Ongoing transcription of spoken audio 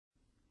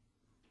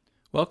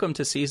Welcome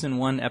to Season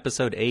 1,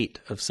 Episode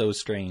 8 of So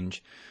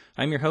Strange.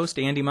 I'm your host,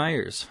 Andy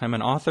Myers. I'm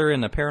an author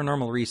and a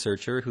paranormal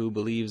researcher who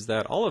believes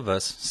that all of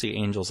us see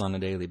angels on a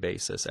daily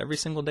basis, every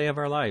single day of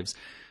our lives.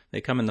 They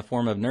come in the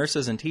form of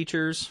nurses and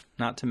teachers,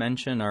 not to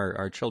mention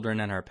our children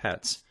and our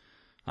pets.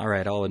 All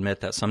right, I'll admit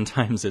that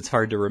sometimes it's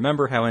hard to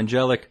remember how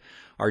angelic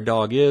our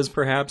dog is,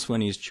 perhaps, when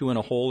he's chewing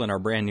a hole in our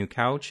brand new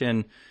couch.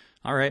 And,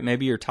 all right,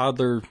 maybe your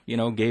toddler,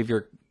 gave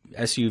your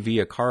SUV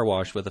a car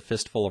wash with a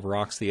fistful of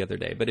rocks the other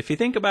day. But if you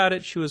think about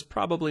it, she was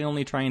probably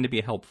only trying to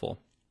be helpful.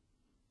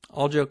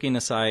 All joking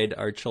aside,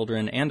 our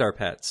children and our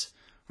pets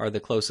are the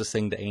closest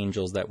thing to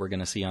angels that we're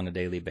going to see on a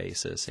daily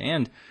basis.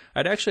 And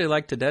I'd actually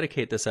like to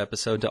dedicate this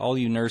episode to all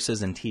you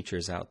nurses and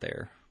teachers out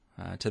there.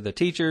 To the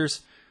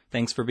teachers,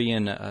 thanks for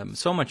being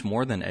so much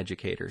more than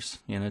educators.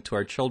 To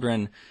our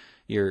children,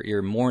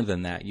 you're more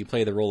than that. You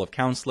play the role of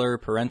counselor,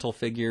 parental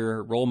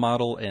figure, role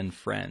model, and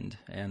friend.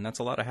 And that's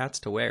a lot of hats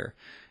to wear.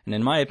 And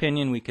in my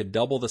opinion, we could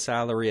double the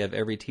salary of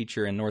every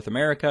teacher in North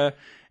America,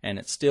 and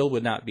it still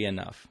would not be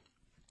enough.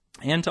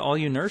 And to all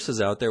you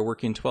nurses out there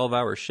working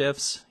 12-hour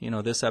shifts,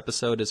 this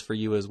episode is for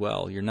you as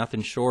well. You're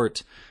nothing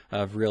short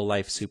of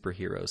real-life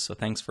superheroes. So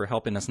thanks for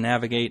helping us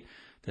navigate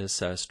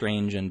this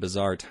strange and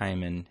bizarre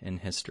time in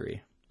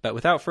history. But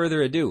without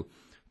further ado,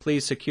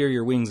 please secure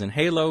your wings and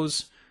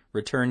halos,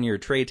 return your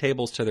tray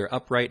tables to their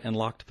upright and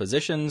locked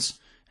positions,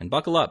 and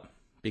buckle up,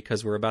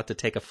 because we're about to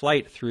take a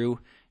flight through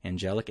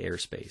angelic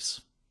airspace.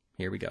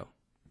 Here we go.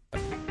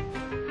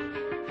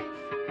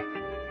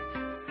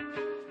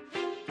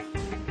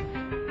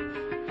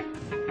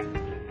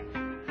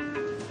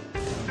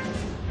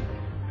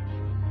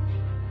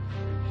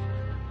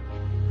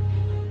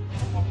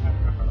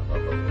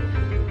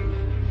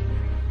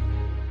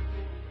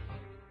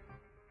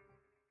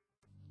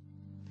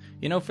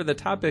 For the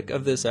topic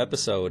of this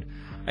episode,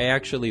 I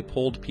actually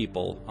polled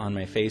people on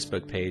my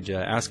Facebook page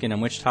asking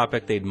them which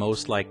topic they'd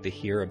most like to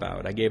hear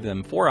about. I gave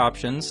them 4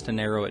 options to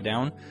narrow it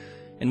down,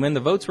 and when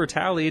the votes were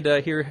tallied,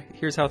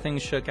 here's how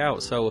things shook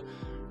out. So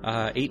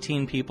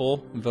 18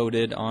 people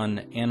voted on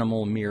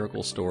animal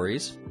miracle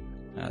stories,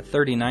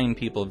 39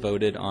 people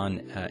voted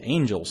on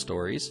angel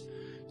stories,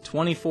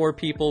 24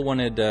 people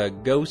wanted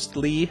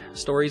ghostly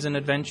stories and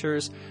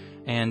adventures,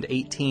 and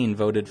 18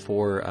 voted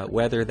for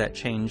weather that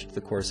changed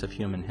the course of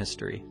human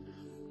history.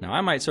 Now,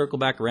 I might circle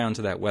back around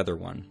to that weather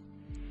one,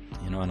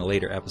 in a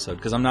later episode,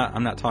 because I'm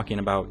not talking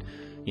about,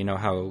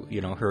 how,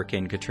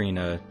 Hurricane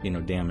Katrina,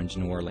 damaged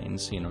New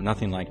Orleans,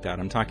 nothing like that.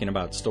 I'm talking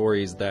about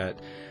stories that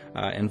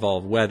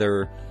involve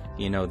weather,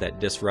 that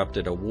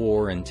disrupted a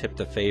war and tipped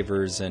the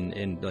favors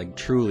and like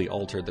truly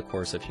altered the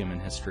course of human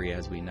history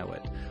as we know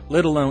it.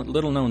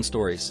 Little known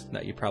stories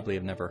that you probably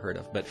have never heard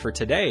of. But for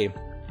today,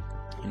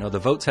 the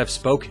votes have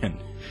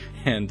spoken,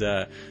 and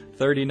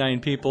 39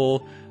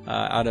 people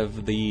out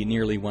of the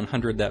nearly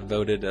 100 that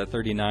voted,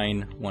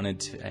 39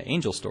 wanted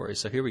angel stories.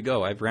 So here we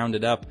go. I've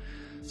rounded up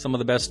some of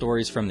the best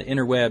stories from the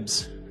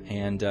interwebs,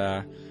 and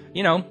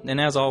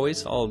and as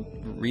always, I'll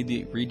read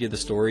you the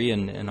story,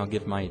 and I'll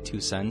give my 2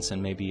 cents,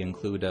 and maybe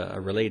include a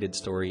related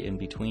story in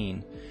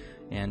between.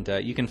 And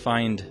you can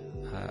find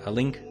a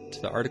link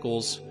to the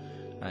articles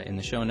in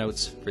the show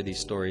notes for these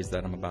stories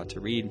that I'm about to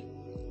read.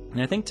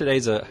 And I think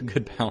today's a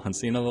good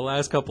balance. The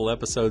last couple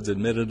episodes,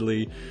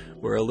 admittedly,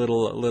 were a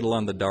little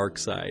on the dark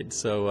side.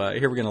 So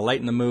here we're going to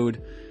lighten the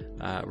mood.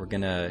 We're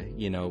going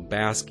to,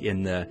 bask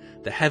in the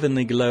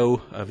heavenly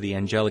glow of the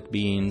angelic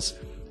beings.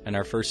 And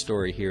our first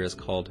story here is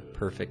called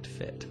Perfect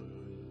Fit.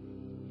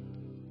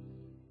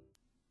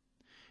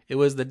 It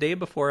was the day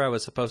before I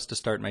was supposed to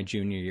start my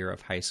junior year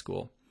of high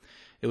school.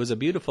 It was a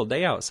beautiful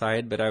day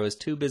outside, but I was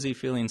too busy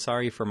feeling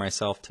sorry for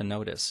myself to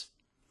notice.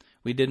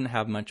 We didn't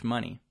have much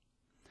money.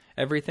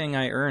 Everything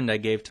I earned I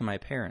gave to my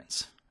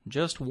parents.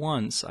 Just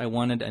once I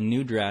wanted a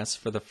new dress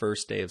for the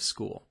first day of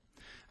school.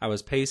 I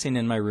was pacing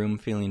in my room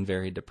feeling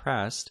very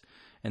depressed,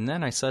 and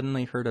then I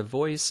suddenly heard a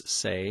voice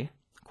say,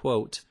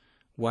 quote,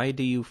 "Why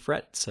do you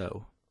fret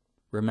so?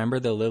 Remember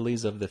the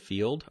lilies of the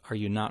field? Are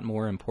you not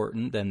more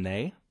important than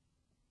they?"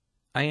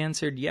 I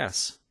answered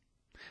yes.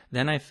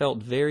 Then I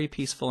felt very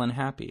peaceful and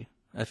happy.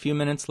 A few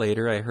minutes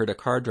later I heard a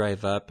car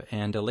drive up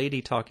and a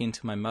lady talking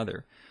to my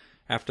mother.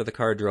 After the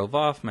car drove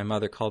off, my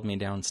mother called me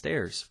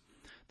downstairs.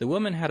 The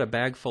woman had a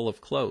bag full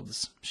of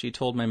clothes. She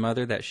told my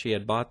mother that she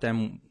had bought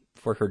them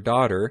for her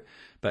daughter,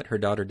 but her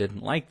daughter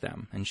didn't like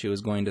them, and she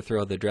was going to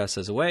throw the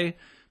dresses away,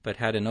 but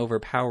had an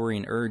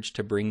overpowering urge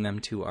to bring them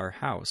to our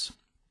house.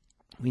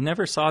 We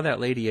never saw that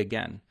lady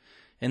again.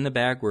 In the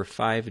bag were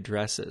 5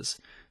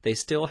 dresses. They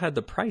still had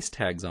the price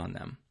tags on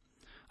them.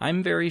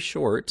 I'm very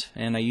short,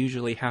 and I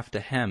usually have to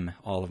hem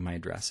all of my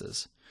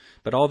dresses.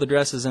 But all the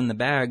dresses in the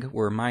bag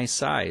were my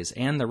size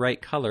and the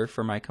right color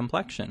for my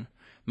complexion.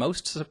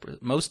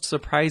 Most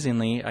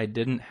surprisingly, I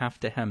didn't have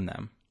to hem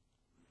them.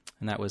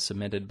 And that was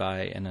submitted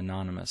by an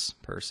anonymous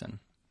person.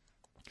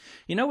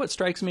 What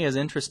strikes me as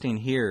interesting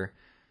here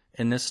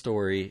in this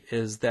story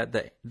is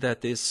that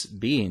this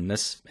being,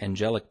 this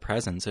angelic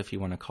presence, if you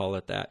want to call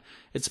it that,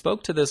 it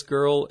spoke to this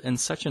girl in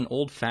such an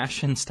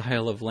old-fashioned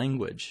style of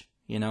language.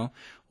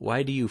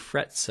 Why do you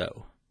fret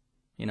so?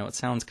 It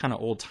sounds kind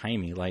of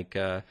old-timey, like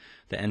the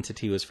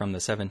entity was from the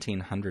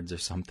 1700s or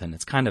something.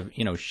 It's kind of,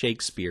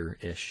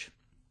 Shakespeare-ish.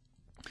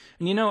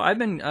 And I've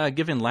been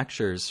giving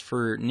lectures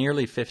for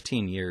nearly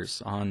 15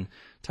 years on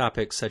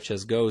topics such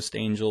as ghosts,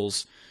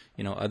 angels,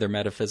 other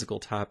metaphysical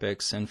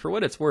topics. And for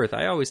what it's worth,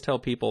 I always tell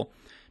people,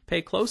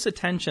 pay close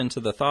attention to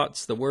the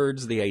thoughts, the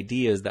words, the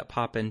ideas that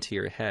pop into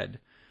your head.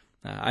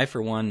 I,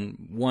 for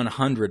one,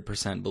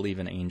 100% believe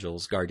in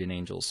angels, guardian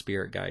angels,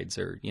 spirit guides,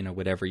 or,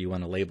 whatever you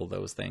want to label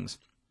those things.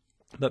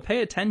 But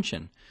pay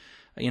attention,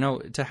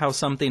 to how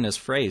something is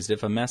phrased.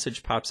 If a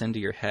message pops into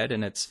your head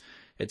and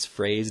it's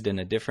phrased in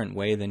a different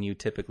way than you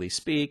typically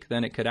speak,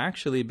 then it could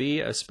actually be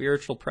a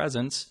spiritual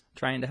presence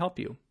trying to help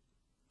you.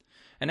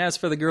 And as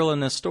for the girl in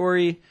this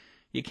story,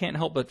 you can't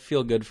help but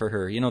feel good for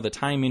her. The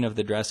timing of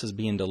the dresses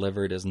being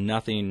delivered is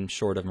nothing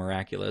short of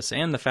miraculous,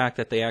 and the fact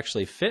that they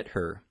actually fit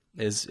her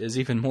is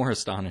even more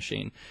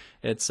astonishing.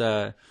 It's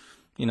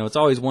it's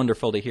always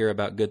wonderful to hear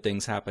about good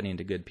things happening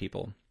to good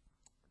people,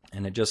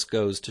 and it just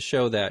goes to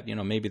show that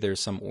maybe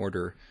there's some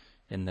order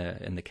in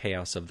the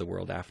chaos of the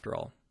world after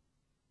all.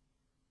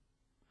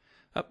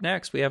 Up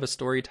next, we have a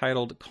story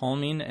titled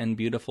 "Calming and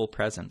Beautiful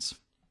Presence."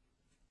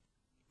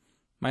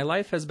 My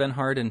life has been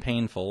hard and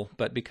painful,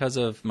 but because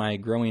of my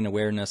growing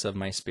awareness of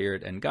my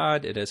spirit and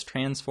God, it has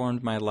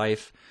transformed my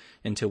life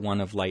into one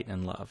of light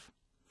and love.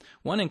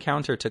 One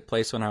encounter took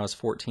place when I was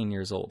 14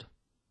 years old.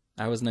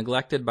 I was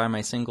neglected by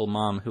my single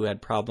mom who had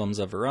problems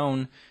of her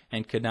own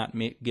and could not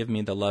give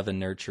me the love and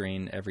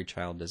nurturing every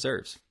child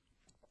deserves.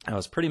 I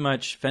was pretty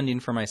much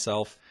fending for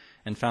myself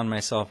and found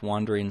myself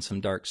wandering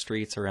some dark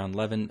streets around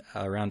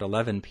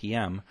 11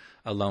 p.m.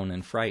 alone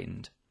and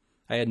frightened.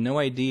 I had no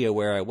idea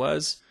where I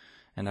was,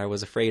 and I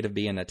was afraid of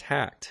being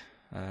attacked.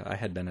 I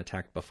had been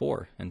attacked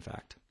before, in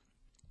fact.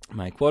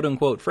 My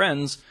quote-unquote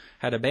friends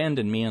had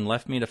abandoned me and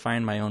left me to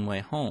find my own way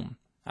home.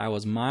 I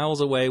was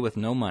miles away with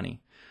no money.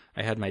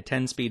 I had my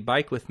 10-speed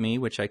bike with me,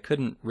 which I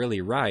couldn't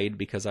really ride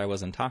because I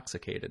was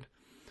intoxicated.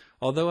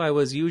 Although I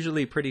was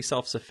usually pretty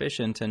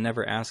self-sufficient and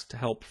never asked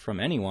help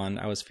from anyone,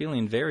 I was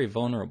feeling very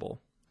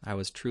vulnerable. I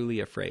was truly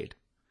afraid.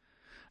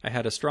 I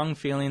had a strong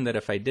feeling that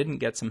if I didn't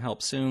get some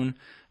help soon,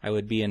 I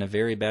would be in a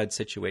very bad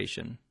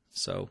situation.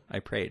 So I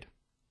prayed.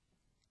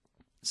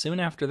 Soon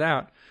after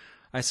that,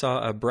 I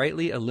saw a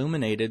brightly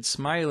illuminated,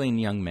 smiling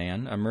young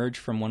man emerge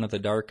from one of the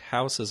dark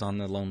houses on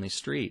the lonely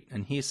street,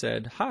 and he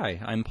said, "Hi,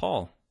 I'm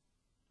Paul."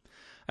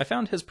 I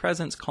found his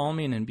presence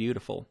calming and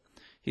beautiful.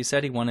 He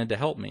said he wanted to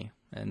help me,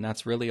 and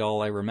that's really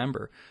all I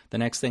remember. The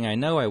next thing I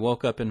know, I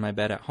woke up in my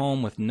bed at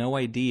home with no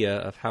idea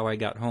of how I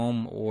got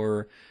home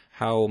or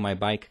how my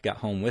bike got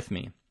home with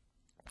me.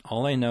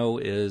 All I know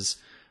is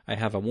I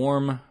have a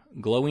warm,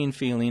 glowing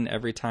feeling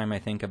every time I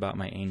think about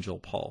my angel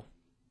Paul.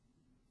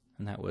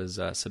 And that was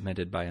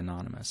submitted by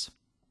Anonymous.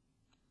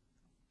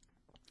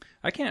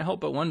 I can't help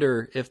but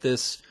wonder if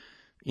this,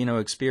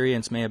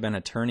 experience may have been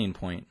a turning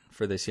point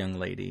for this young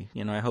lady.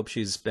 I hope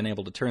she's been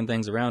able to turn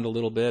things around a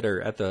little bit,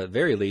 or at the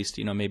very least,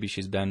 maybe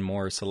she's been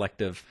more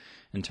selective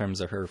in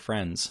terms of her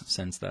friends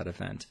since that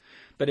event.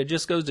 But it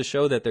just goes to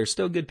show that there's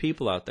still good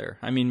people out there.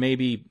 I mean,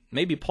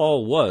 maybe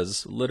Paul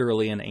was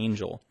literally an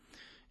angel.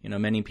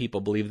 Many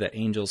people believe that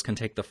angels can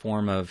take the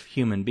form of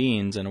human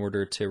beings in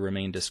order to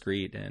remain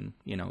discreet and,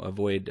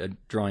 avoid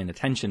drawing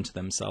attention to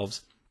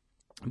themselves.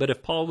 But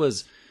if Paul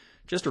was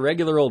just a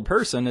regular old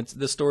person,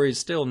 the story is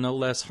still no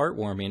less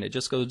heartwarming. It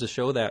just goes to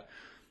show that,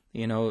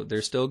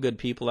 there's still good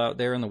people out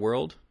there in the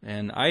world.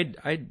 And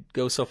I'd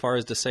go so far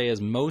as to say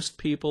as most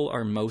people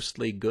are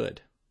mostly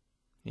good.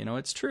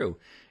 It's true.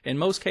 In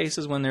most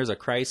cases, when there's a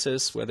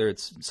crisis, whether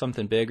it's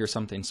something big or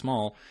something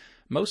small,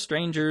 most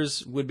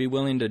strangers would be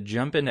willing to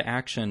jump into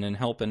action and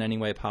help in any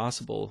way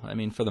possible. I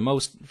mean, for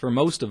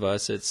most of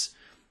us, it's,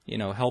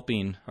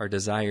 helping, our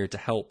desire to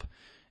help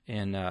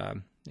and,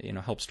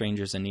 help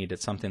strangers in need.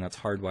 It's something that's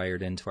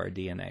hardwired into our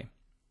DNA.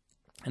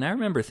 And I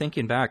remember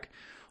thinking back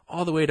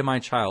all the way to my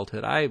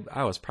childhood.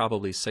 I was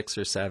probably 6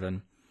 or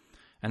 7,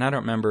 and I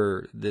don't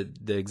remember the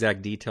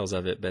exact details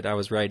of it, but I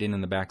was riding in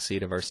the back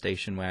seat of our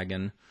station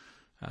wagon.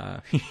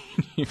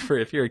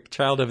 If you're a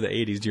child of the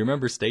 80s, do you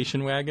remember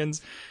station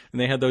wagons?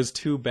 And they had those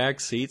 2 back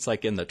seats,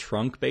 like in the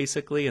trunk,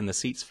 basically, and the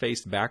seats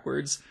faced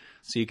backwards,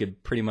 so you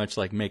could pretty much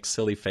like make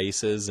silly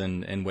faces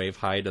and wave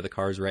hi to the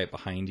cars right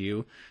behind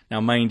you. Now,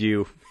 mind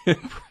you,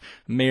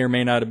 may or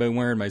may not have been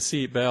wearing my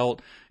seatbelt.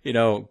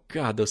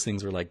 God, those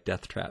things were like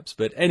death traps.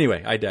 But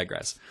anyway, I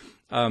digress.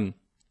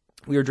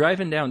 We were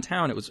driving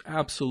downtown. It was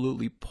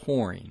absolutely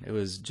pouring. It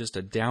was just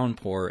a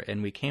downpour,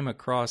 and we came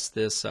across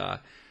this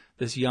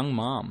young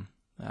mom.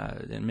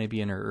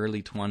 Maybe in her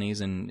early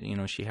 20s,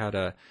 and she had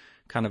a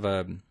kind of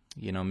a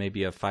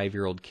maybe a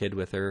 5-year-old kid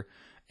with her,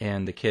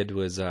 and the kid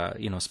was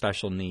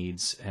special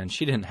needs, and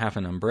she didn't have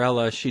an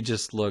umbrella. She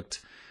just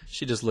looked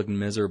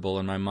miserable.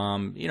 And my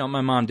mom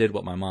did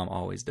what my mom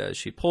always does.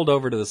 She pulled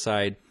over to the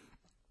side.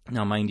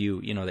 Now, mind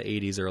you, the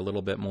 80s are a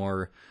little bit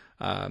more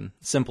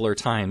simpler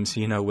times,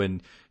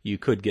 when you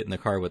could get in the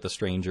car with a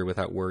stranger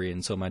without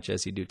worrying so much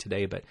as you do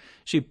today. But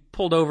she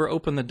pulled over,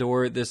 opened the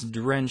door. This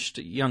drenched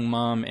young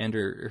mom and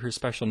her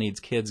special needs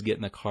kids get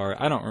in the car.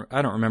 I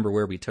don't remember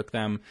where we took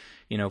them,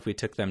 if we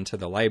took them to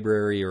the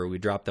library or we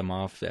dropped them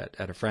off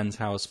at a friend's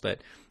house,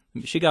 but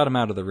she got them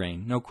out of the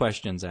rain, no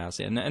questions asked.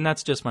 And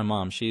that's just my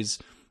mom. She's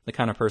the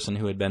kind of person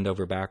who would bend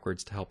over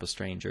backwards to help a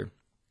stranger.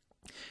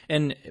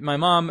 And my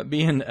mom,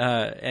 being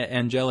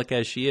angelic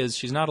as she is,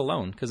 she's not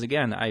alone. Because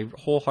again, I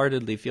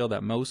wholeheartedly feel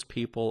that most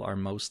people are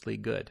mostly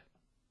good.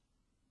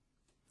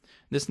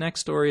 This next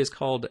story is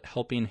called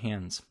Helping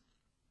Hands.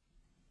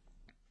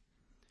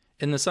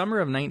 In the summer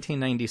of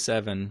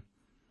 1997,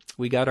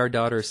 we got our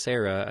daughter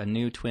Sarah a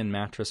new twin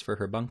mattress for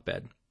her bunk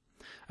bed.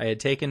 I had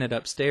taken it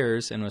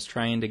upstairs and was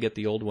trying to get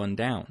the old one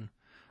down.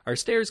 Our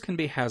stairs can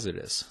be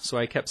hazardous, so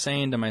I kept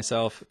saying to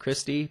myself,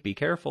 "Christy, be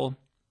careful."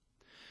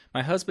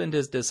 My husband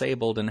is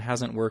disabled and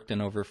hasn't worked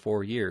in over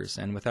 4 years,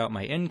 and without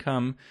my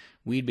income,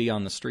 we'd be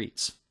on the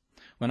streets.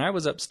 When I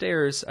was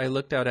upstairs, I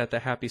looked out at the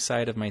happy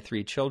sight of my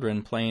 3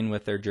 children playing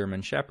with their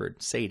German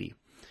Shepherd, Sadie,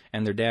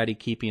 and their daddy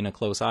keeping a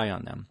close eye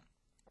on them.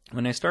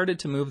 When I started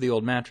to move the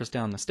old mattress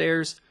down the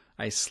stairs,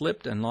 I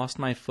slipped and lost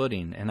my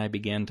footing, and I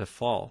began to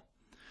fall.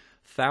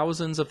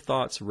 Thousands of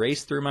thoughts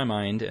raced through my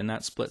mind in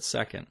that split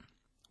second.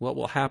 What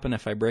will happen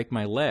if I break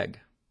my leg?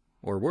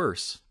 Or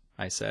worse,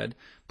 I said,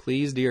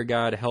 "Please, dear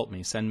God, help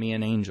me. Send me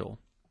an angel."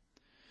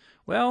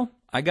 Well,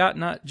 I got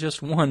not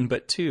just one,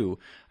 but 2.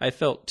 I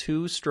felt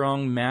 2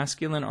 strong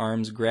masculine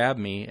arms grab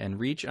me and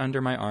reach under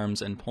my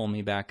arms and pull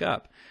me back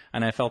up.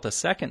 And I felt a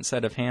second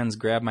set of hands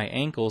grab my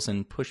ankles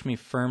and push me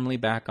firmly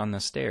back on the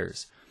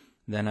stairs.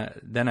 Then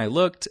I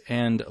looked,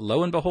 and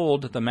lo and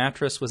behold, the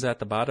mattress was at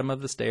the bottom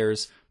of the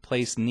stairs,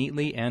 placed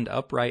neatly and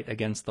upright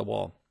against the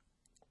wall.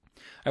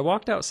 I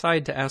walked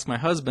outside to ask my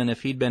husband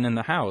if he'd been in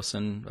the house,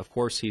 and of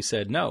course he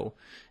said no.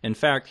 In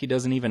fact, he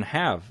doesn't even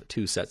have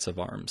 2 sets of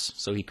arms,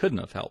 so he couldn't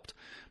have helped.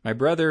 My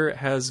brother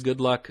has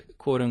good luck,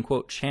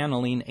 quote-unquote,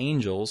 channeling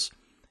angels.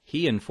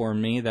 He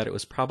informed me that it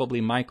was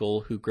probably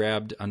Michael who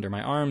grabbed under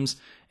my arms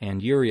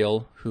and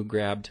Uriel who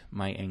grabbed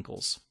my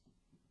ankles.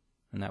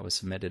 And that was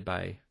submitted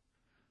by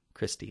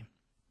Christy.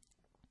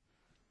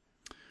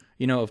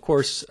 Of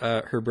course,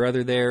 her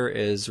brother there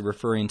is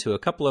referring to a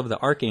couple of the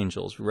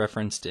archangels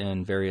referenced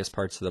in various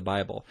parts of the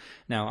Bible.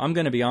 Now, I'm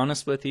going to be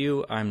honest with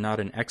you. I'm not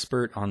an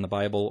expert on the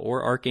Bible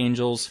or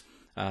archangels.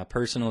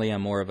 Personally,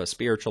 I'm more of a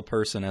spiritual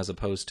person as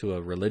opposed to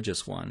a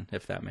religious one,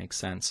 if that makes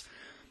sense.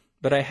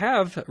 But I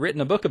have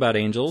written a book about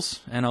angels,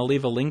 and I'll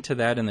leave a link to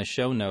that in the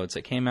show notes.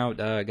 It came out,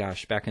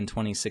 back in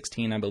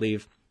 2016, I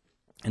believe,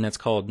 and it's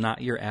called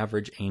Not Your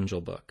Average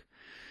Angel Book.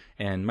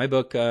 And my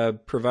book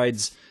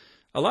provides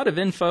a lot of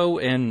info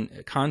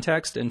and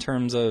context in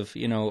terms of,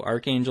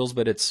 archangels,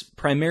 but it's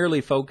primarily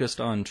focused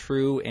on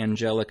true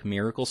angelic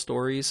miracle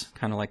stories,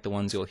 kind of like the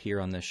ones you'll hear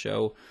on this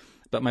show.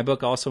 But my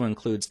book also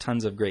includes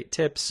tons of great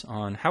tips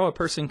on how a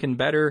person can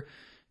better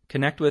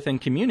connect with and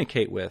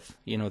communicate with,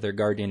 their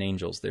guardian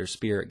angels, their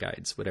spirit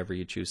guides, whatever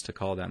you choose to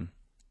call them.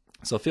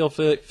 So feel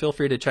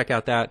free to check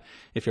out that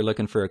if you're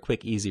looking for a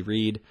quick, easy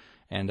read.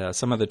 And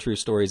some of the true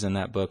stories in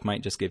that book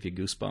might just give you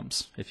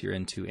goosebumps if you're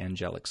into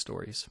angelic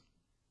stories.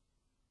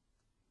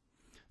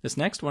 This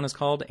next one is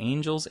called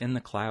Angels in the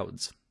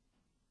Clouds.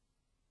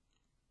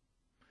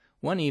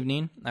 One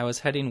evening, I was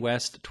heading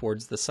west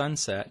towards the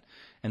sunset,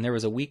 and there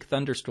was a weak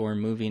thunderstorm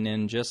moving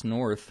in just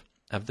north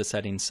of the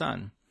setting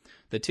sun.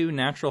 The 2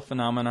 natural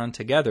phenomenon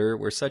together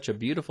were such a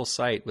beautiful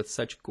sight with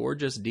such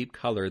gorgeous deep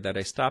color that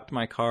I stopped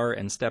my car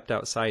and stepped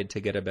outside to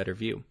get a better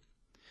view.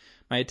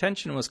 My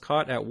attention was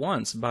caught at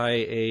once by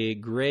a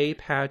gray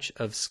patch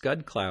of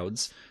scud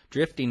clouds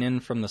drifting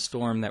in from the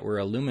storm that were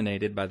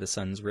illuminated by the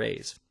sun's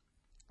rays.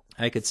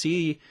 I could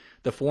see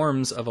the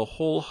forms of a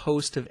whole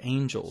host of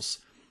angels.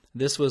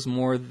 This was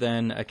more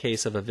than a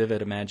case of a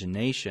vivid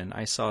imagination.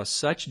 I saw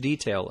such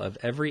detail of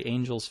every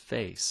angel's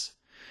face.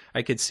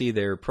 I could see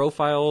their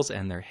profiles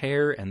and their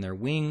hair and their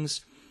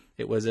wings.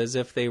 It was as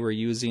if they were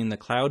using the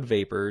cloud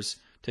vapors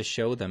to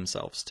show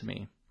themselves to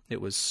me. It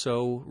was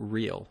so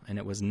real, and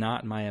it was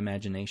not my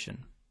imagination.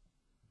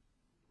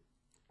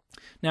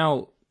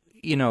 Now,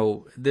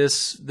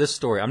 this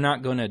story, I'm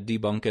not going to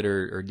debunk it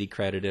or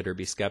decredit it or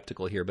be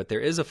skeptical here, but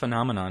there is a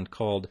phenomenon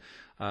called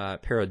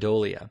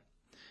pareidolia.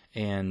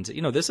 And,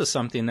 this is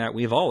something that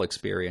we've all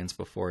experienced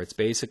before. It's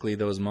basically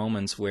those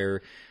moments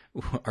where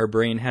our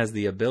brain has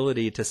the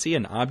ability to see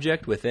an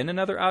object within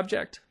another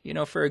object.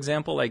 For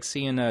example, like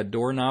seeing a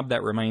doorknob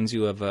that reminds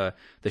you of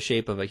the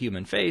shape of a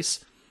human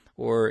face,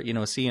 or,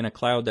 seeing a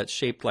cloud that's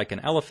shaped like an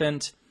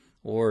elephant,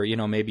 or,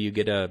 maybe you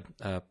get a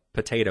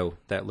potato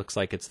that looks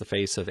like it's the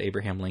face of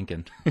Abraham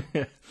Lincoln.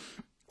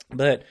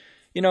 But,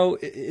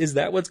 is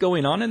that what's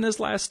going on in this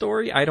last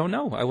story? I don't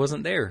know. I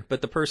wasn't there.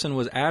 But the person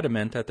was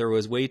adamant that there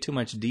was way too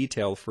much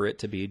detail for it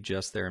to be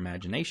just their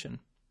imagination.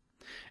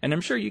 And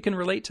I'm sure you can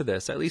relate to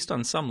this, at least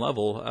on some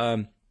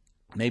level.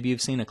 Maybe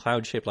you've seen a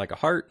cloud shaped like a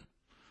heart,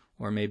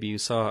 or maybe you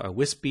saw a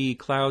wispy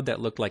cloud that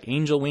looked like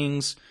angel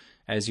wings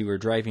as you were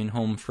driving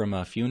home from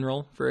a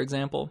funeral, for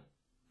example.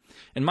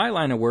 In my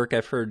line of work,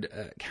 I've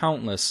heard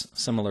countless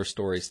similar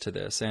stories to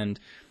this, and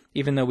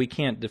even though we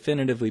can't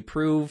definitively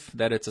prove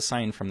that it's a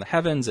sign from the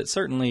heavens, it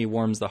certainly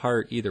warms the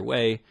heart either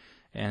way,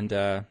 and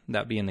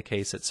that being the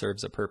case, it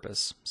serves a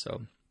purpose.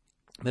 So,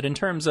 but in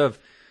terms of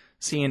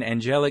seeing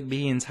angelic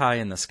beings high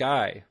in the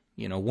sky,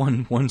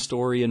 one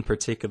story in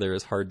particular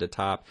is hard to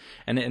top,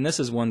 and this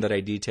is one that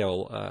I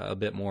detail a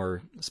bit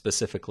more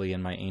specifically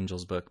in my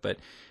Angels book. But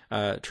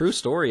true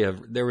story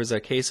there was a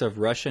case of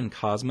Russian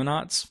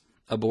cosmonauts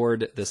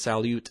aboard the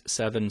Salyut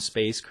 7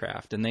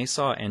 spacecraft, and they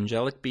saw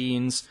angelic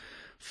beings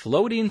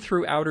floating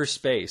through outer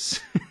space.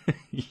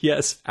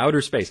 Yes,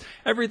 outer space.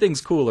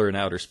 Everything's cooler in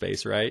outer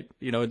space, right?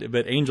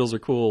 But angels are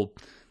cool.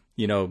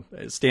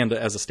 As a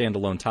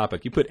standalone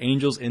topic. You put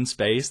angels in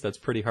space, that's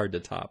pretty hard to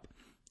top.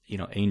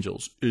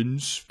 Angels in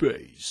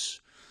space.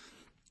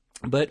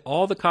 But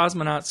all the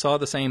cosmonauts saw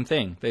the same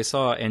thing. They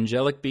saw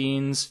angelic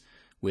beings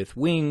with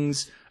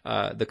wings.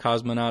 The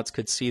cosmonauts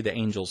could see the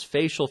angels'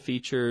 facial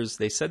features.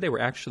 They said they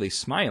were actually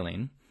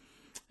smiling.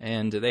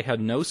 And they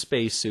had no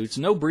spacesuits,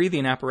 no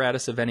breathing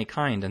apparatus of any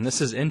kind. And this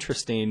is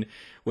interesting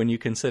when you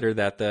consider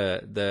that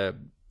the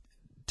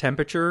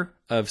temperature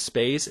of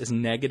space is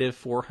negative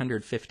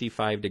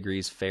 455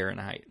 degrees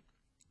Fahrenheit.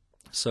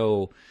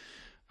 So,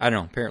 I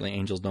don't know, apparently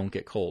angels don't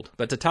get cold.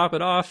 But to top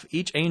it off,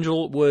 each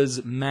angel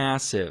was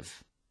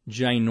massive,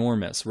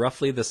 ginormous,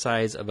 roughly the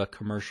size of a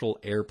commercial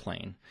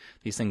airplane.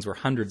 These things were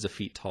hundreds of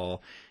feet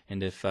tall.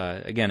 And if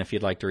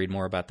you'd like to read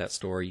more about that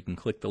story, you can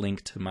click the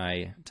link to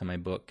my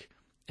book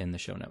in the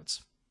show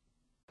notes.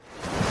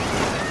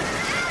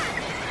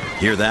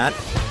 Hear that?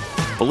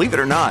 Believe it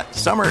or not,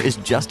 summer is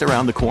just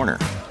around the corner.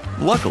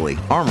 Luckily,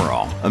 Armor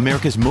All,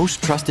 America's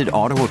most trusted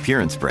auto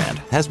appearance brand,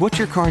 has what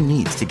your car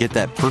needs to get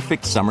that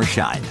perfect summer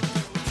shine.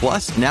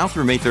 Plus, now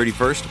through May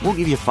 31st, we'll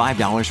give you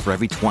 $5 for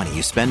every $20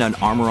 you spend on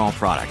Armor All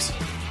products.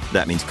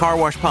 That means car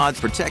wash pods,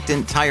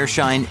 protectant, tire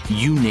shine,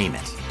 you name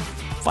it.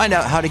 Find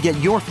out how to get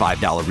your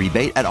 $5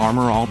 rebate at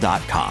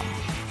armorall.com.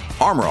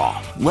 Armor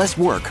All, less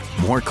work,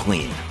 more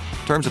clean.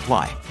 Terms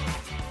apply.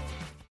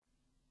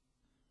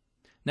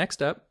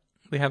 Next up,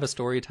 we have a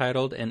story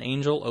titled, An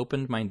Angel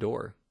Opened My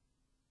Door.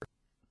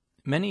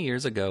 Many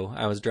years ago,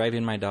 I was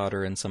driving my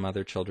daughter and some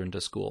other children to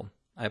school.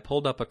 I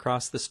pulled up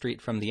across the street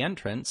from the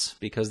entrance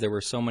because there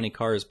were so many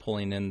cars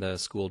pulling in the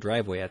school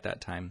driveway at that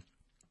time.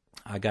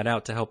 I got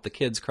out to help the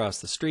kids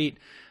cross the street,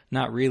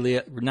 not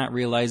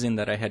realizing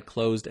that I had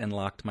closed and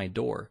locked my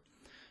door.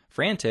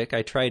 Frantic,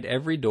 I tried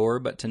every door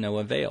but to no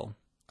avail.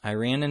 I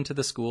ran into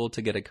the school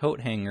to get a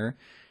coat hanger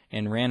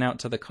and ran out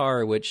to the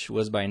car, which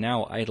was by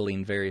now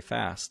idling very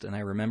fast, and I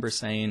remember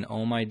saying,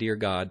 "Oh my dear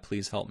God,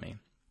 please help me."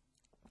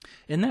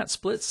 In that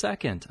split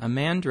second, a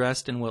man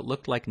dressed in what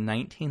looked like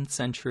 19th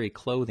century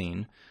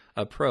clothing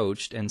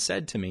approached and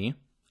said to me,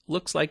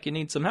 "Looks like you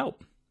need some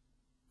help."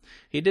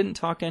 He didn't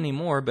talk any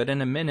more, but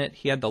in a minute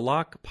he had the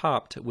lock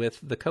popped with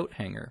the coat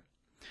hanger.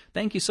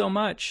 "Thank you so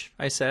much,"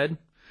 I said.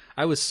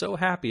 I was so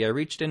happy I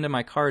reached into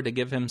my car to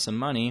give him some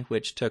money,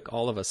 which took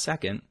all of a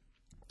second,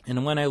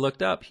 and when I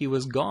looked up, he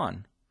was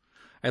gone.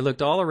 I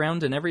looked all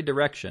around in every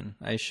direction.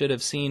 I should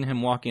have seen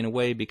him walking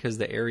away because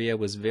the area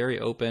was very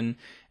open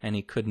and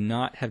he could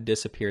not have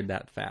disappeared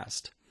that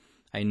fast.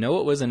 I know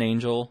it was an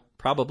angel,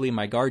 probably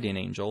my guardian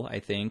angel, I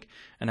think,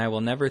 and I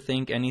will never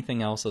think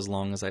anything else as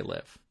long as I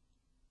live.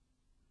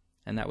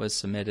 And that was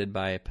submitted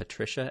by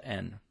Patricia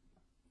N.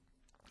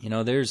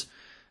 There's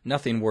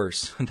nothing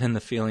worse than the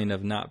feeling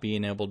of not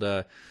being able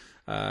to,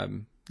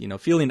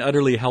 feeling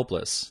utterly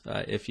helpless,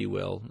 if you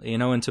will.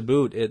 And to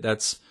boot,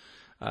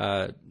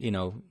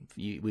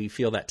 we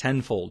feel that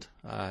tenfold,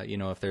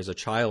 if there's a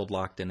child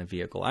locked in a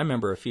vehicle. I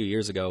remember a few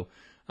years ago,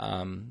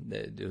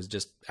 it was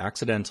just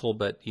accidental,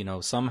 but,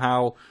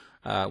 somehow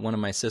one of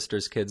my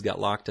sister's kids got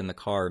locked in the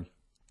car,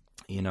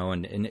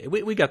 and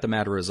we got the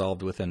matter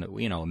resolved within,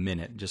 a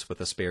minute, just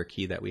with a spare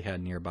key that we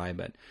had nearby.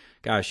 But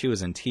gosh, she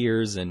was in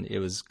tears, and it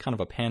was kind of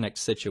a panicked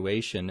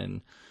situation.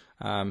 And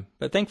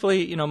but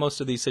thankfully,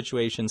 most of these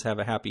situations have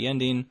a happy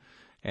ending,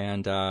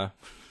 and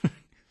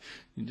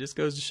it just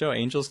goes to show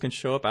angels can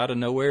show up out of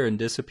nowhere and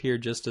disappear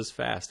just as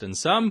fast. And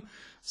some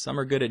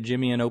are good at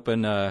jimmying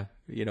open,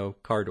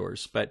 car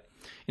doors. But,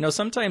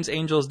 sometimes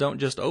angels don't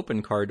just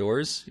open car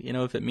doors.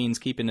 If it means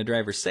keeping the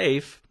driver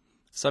safe,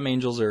 some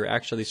angels are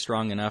actually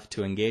strong enough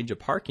to engage a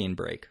parking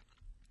brake.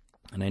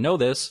 And I know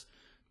this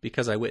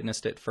because I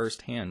witnessed it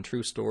firsthand.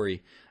 True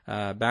story.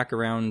 Back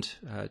around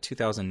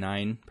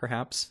 2009,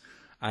 perhaps,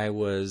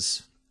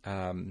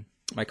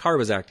 my car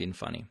was acting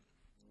funny.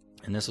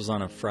 And this was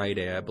on a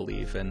Friday, I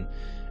believe, and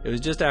it was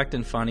just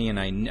acting funny. And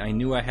I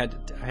knew I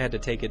had to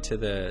take it to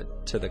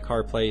the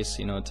car place,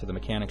 to the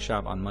mechanic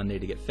shop on Monday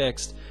to get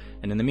fixed.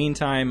 And in the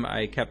meantime,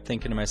 I kept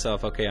thinking to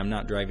myself, okay, I'm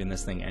not driving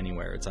this thing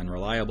anywhere. It's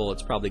unreliable.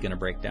 It's probably going to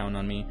break down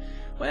on me.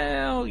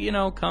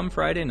 Well, come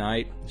Friday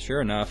night, sure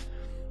enough,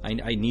 I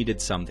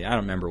needed something. I don't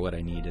remember what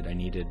I needed. I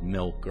needed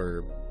milk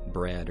or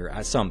bread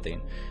or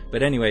something.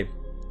 But anyway,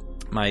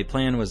 my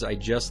plan was I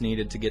just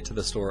needed to get to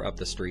the store up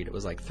the street. It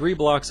was like 3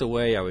 blocks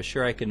away. I was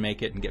sure I could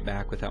make it and get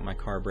back without my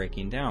car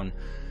breaking down.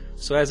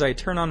 So as I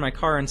turn on my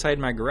car inside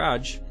my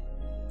garage,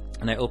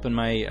 and I open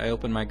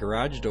my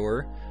garage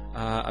door.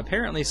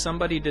 Apparently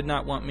somebody did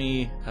not want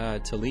me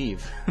to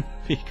leave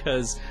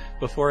because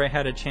before I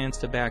had a chance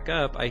to back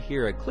up, I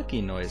hear a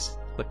clicking noise.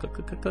 Click, click,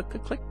 click, click, click,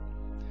 click, click.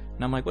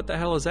 And I'm like, what the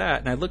hell is that?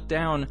 And I looked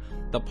down,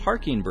 the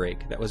parking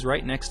brake that was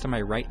right next to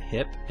my right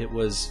hip, it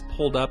was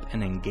pulled up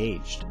and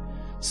engaged.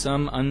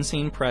 Some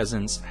unseen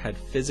presence had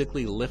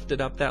physically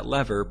lifted up that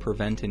lever,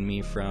 preventing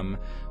me from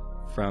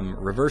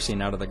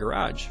reversing out of the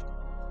garage.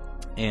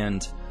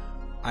 And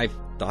I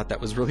thought that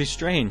was really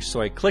strange,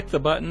 so I click the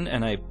button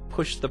and I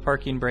push the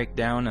parking brake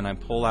down and I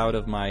pull out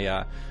of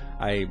my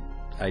I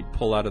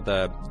pull out of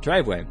the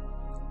driveway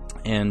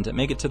and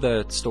make it to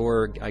the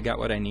store. I got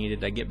what I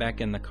needed. I get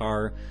back in the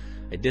car,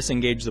 I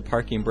disengage the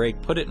parking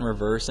brake, put it in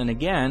reverse, and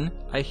again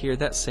I hear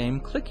that same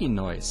clicking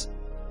noise.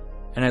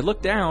 And I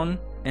look down,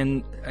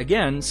 and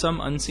again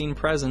some unseen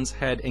presence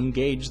had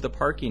engaged the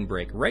parking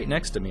brake right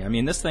next to me. I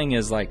mean, this thing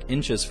is like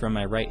inches from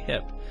my right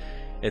hip.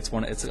 It's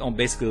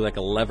basically like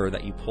a lever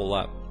that you pull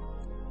up.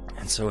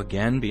 And so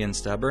again, being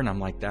stubborn, I'm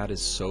like, that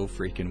is so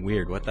freaking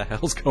weird. What the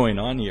hell's going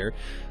on here?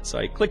 So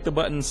I click the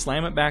button,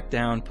 slam it back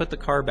down, put the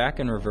car back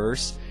in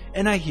reverse,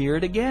 and I hear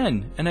it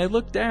again. And I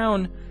look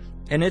down,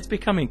 and it's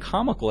becoming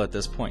comical at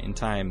this point in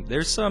time.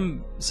 There's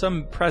some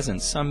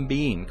presence, some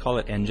being, call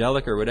it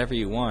angelic or whatever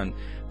you want,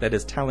 that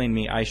is telling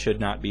me I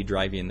should not be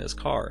driving this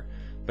car.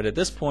 But at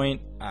this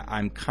point,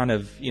 I'm kind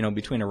of,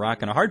 between a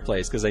rock and a hard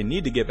place because I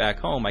need to get back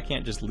home. I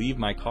can't just leave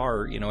my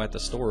car, at the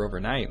store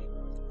overnight.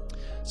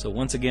 So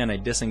once again, I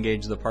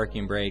disengage the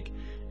parking brake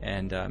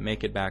and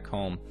make it back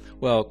home.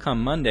 Well,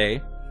 come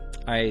Monday,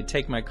 I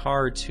take my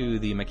car to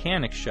the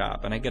mechanic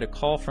shop, and I get a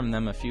call from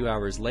them a few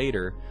hours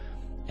later,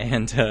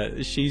 and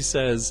she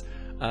says,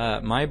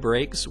 my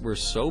brakes were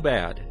so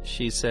bad.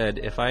 She said,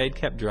 if I had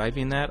kept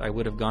driving that, I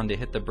would have gone to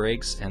hit the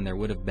brakes, and there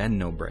would have been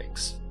no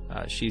brakes.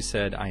 She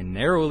said, I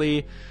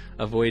narrowly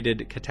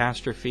avoided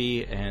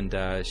catastrophe,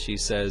 and she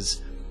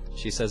says,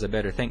 I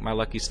better thank my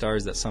lucky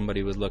stars that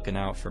somebody was looking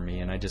out for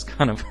me. And I just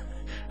kind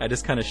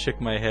of shook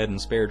my head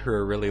and spared her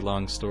a really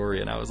long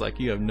story. And I was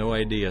like, you have no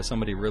idea,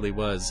 somebody really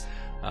was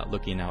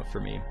looking out for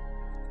me.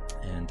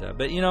 And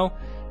but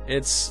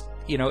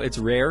it's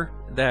rare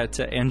that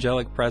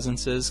angelic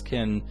presences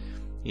can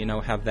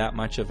have that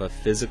much of a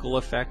physical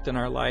effect in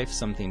our life,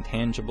 something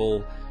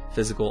tangible,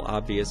 physical,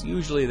 obvious.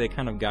 Usually they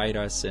kind of guide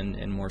us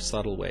in more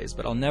subtle ways,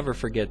 but I'll never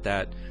forget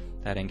that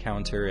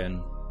encounter,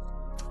 and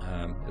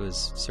it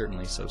was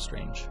certainly so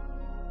strange.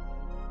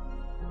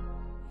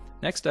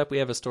 Next up, we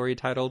have a story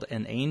titled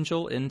An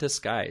Angel in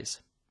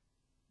Disguise.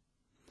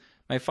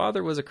 My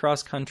father was a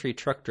cross-country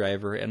truck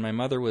driver, and my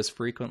mother was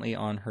frequently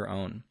on her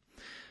own.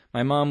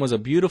 My mom was a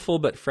beautiful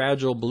but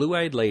fragile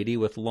blue-eyed lady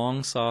with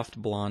long,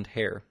 soft blonde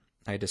hair.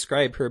 I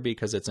describe her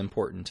because it's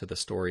important to the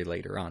story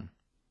later on.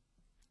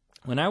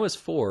 When I was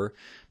 4,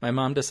 my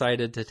mom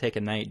decided to take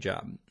a night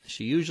job.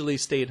 She usually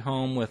stayed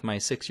home with my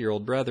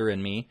 6-year-old brother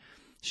and me.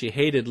 She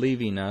hated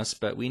leaving us,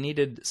 but we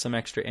needed some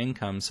extra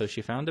income, so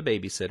she found a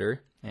babysitter,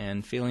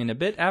 and feeling a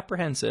bit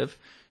apprehensive,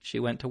 she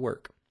went to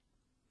work.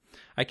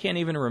 I can't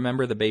even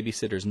remember the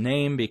babysitter's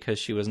name because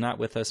she was not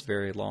with us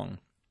very long.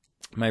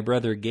 My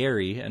brother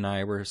Gary and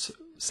I were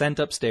sent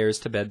upstairs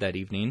to bed that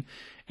evening,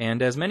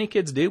 and as many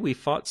kids do, we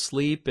fought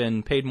sleep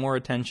and paid more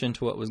attention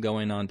to what was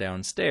going on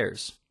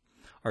downstairs.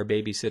 Our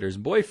babysitter's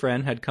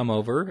boyfriend had come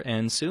over,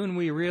 and soon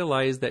we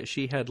realized that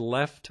she had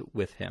left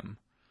with him.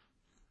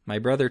 My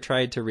brother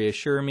tried to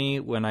reassure me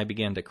when I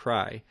began to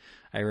cry.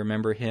 I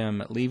remember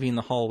him leaving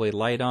the hallway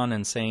light on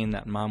and saying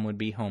that Mom would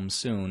be home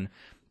soon,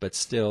 but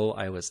still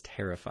I was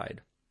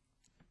terrified.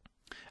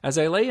 As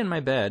I lay in my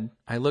bed,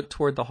 I looked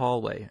toward the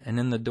hallway, and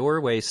in the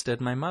doorway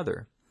stood my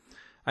mother.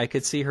 I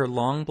could see her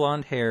long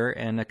blonde hair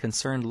and a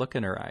concerned look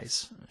in her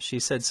eyes. She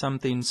said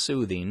something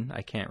soothing,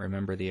 I can't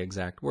remember the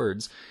exact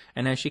words,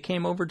 and as she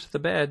came over to the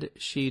bed,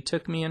 she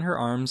took me in her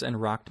arms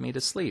and rocked me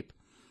to sleep.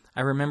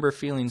 I remember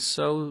feeling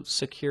so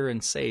secure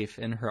and safe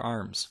in her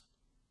arms.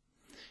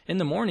 In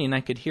the morning,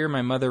 I could hear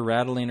my mother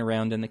rattling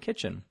around in the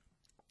kitchen.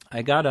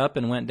 I got up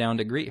and went down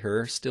to greet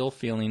her, still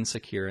feeling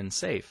secure and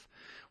safe.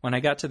 When I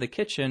got to the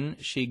kitchen,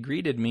 she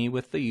greeted me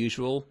with the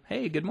usual,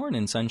 "Hey, good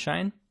morning,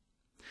 sunshine."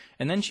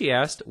 And then she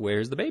asked,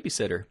 "Where's the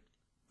babysitter?"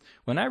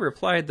 When I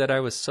replied that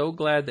I was so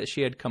glad that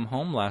she had come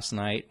home last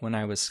night when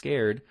I was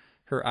scared,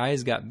 her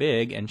eyes got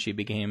big and she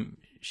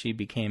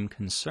became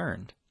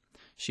concerned.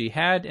 She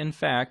had, in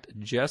fact,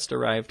 just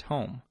arrived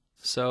home.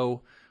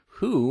 So,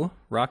 who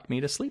rocked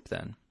me to sleep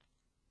then?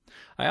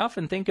 I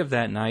often think of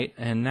that night,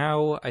 and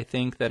now I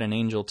think that an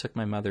angel took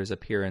my mother's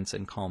appearance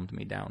and calmed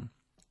me down.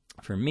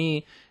 For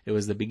me, it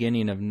was the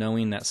beginning of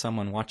knowing that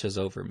someone watches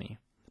over me.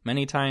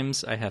 Many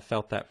times I have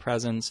felt that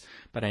presence,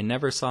 but I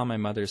never saw my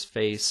mother's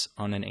face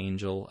on an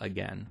angel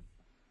again.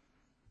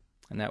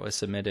 And that was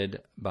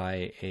submitted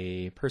by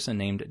a person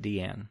named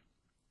Deanne.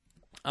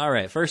 All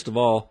right, first of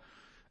all,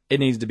 it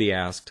needs to be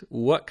asked,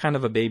 what kind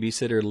of a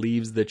babysitter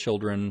leaves the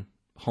children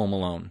home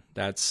alone?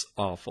 That's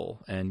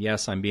awful. And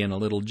yes, I'm being a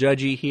little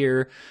judgy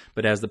here,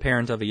 but as the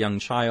parent of a young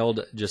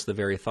child, just the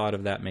very thought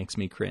of that makes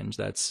me cringe.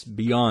 That's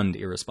beyond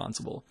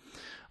irresponsible.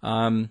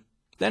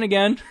 then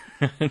again,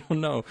 I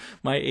don't know.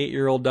 My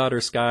 8-year-old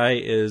daughter Sky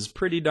is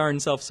pretty darn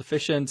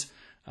self-sufficient.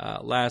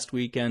 Last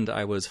weekend,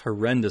 I was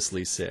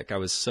horrendously sick. I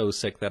was so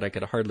sick that I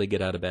could hardly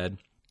get out of bed.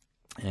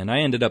 And I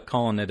ended up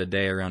calling it a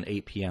day around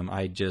 8 p.m.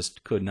 I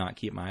just could not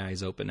keep my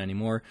eyes open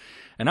anymore.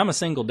 And I'm a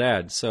single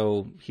dad,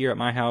 so here at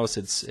my house,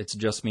 it's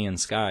just me and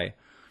Sky.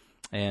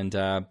 And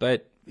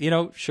but,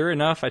 sure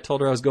enough, I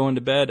told her I was going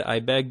to bed. I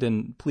begged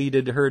and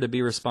pleaded her to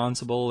be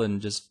responsible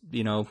and just,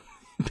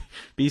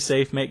 be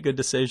safe, make good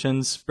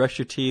decisions, brush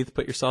your teeth,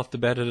 put yourself to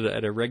bed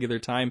at a regular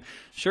time.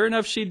 Sure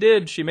enough, she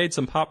did. She made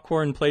some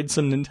popcorn, played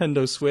some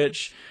Nintendo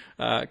Switch,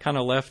 kind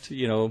of left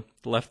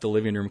the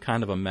living room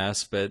kind of a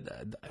mess, but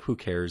who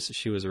cares?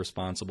 She was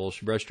responsible.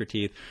 She brushed her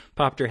teeth,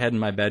 popped her head in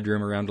my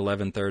bedroom around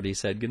 11:30,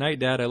 said, "Good night,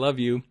 Dad, I love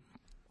you."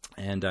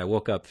 And I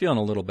woke up feeling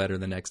a little better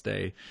the next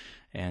day.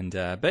 And,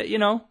 but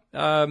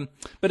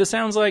it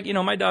sounds like,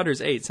 my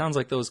daughter's 8. Sounds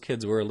like those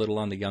kids were a little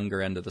on the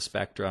younger end of the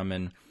spectrum,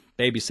 and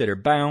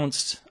babysitter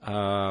bounced.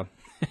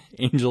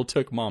 Angel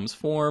took mom's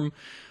form.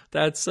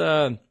 That's,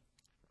 I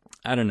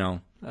don't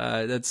know.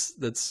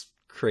 That's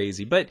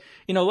crazy. But,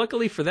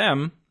 luckily for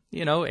them,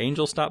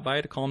 Angel stopped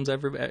by to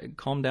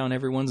calm down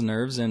everyone's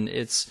nerves. And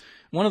it's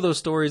one of those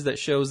stories that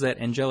shows that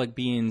angelic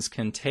beings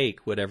can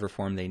take whatever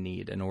form they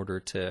need in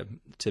order to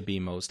be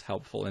most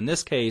helpful. In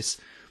this case,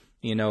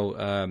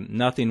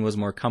 nothing was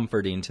more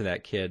comforting to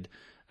that kid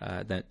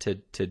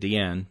to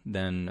Deanne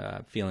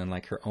than feeling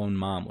like her own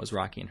mom was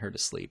rocking her to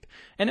sleep.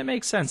 And it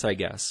makes sense, I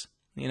guess.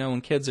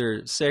 When kids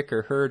are sick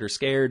or hurt or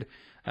scared,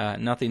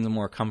 nothing's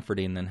more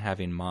comforting than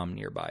having mom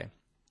nearby.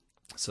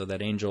 So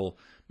that Angel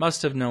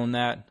must have known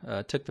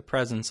that, took the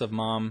presence of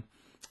mom,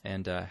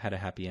 and had a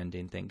happy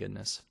ending, thank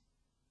goodness.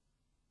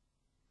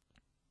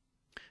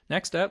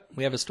 Next up,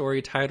 we have a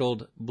story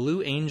titled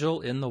Blue Angel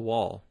in the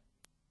Wall.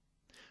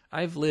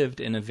 I've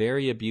lived in a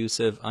very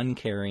abusive,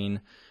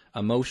 uncaring,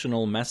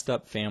 emotional, messed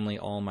up family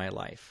all my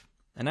life.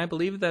 And I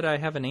believe that I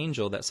have an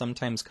angel that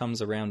sometimes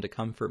comes around to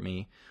comfort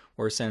me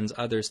or sends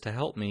others to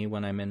help me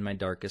when I'm in my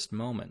darkest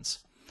moments.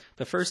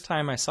 The first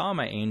time I saw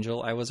my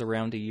angel, I was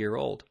around a year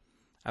old.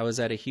 I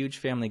was at a huge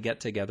family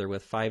get-together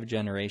with 5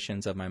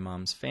 generations of my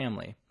mom's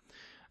family.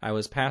 I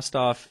was passed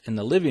off in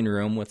the living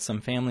room with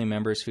some family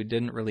members who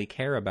didn't really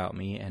care about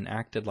me and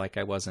acted like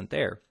I wasn't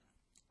there.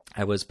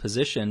 I was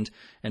positioned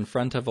in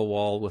front of a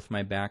wall with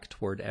my back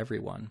toward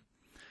everyone.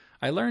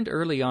 I learned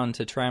early on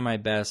to try my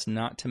best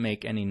not to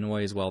make any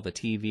noise while the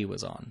TV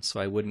was on, so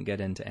I wouldn't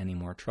get into any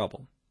more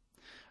trouble.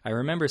 I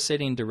remember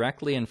sitting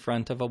directly in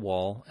front of a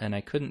wall, and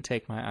I couldn't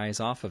take my eyes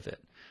off of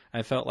it.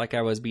 I felt like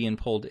I was being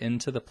pulled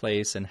into the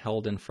place and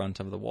held in front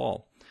of the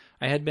wall.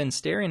 I had been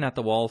staring at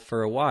the wall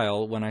for a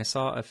while when I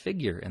saw a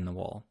figure in the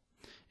wall.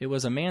 It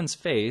was a man's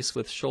face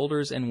with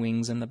shoulders and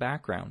wings in the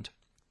background.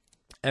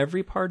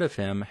 Every part of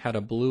him had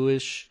a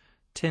bluish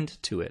tint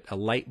to it, a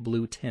light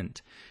blue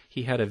tint.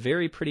 He had a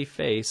very pretty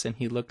face, and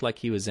he looked like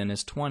he was in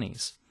his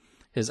 20s.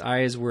 His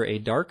eyes were a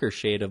darker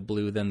shade of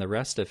blue than the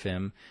rest of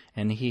him,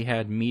 and he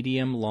had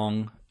medium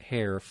long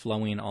hair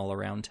flowing all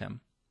around him.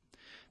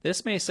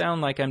 This may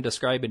sound like I'm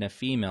describing a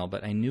female,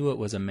 but I knew it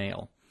was a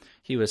male.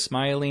 He was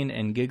smiling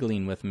and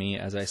giggling with me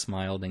as I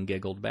smiled and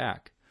giggled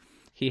back.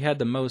 He had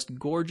the most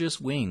gorgeous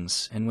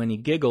wings, and when he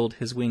giggled,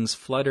 his wings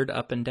fluttered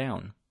up and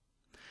down.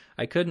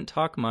 I couldn't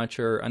talk much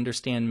or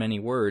understand many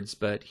words,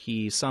 but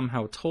he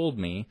somehow told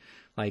me,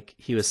 like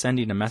he was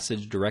sending a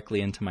message directly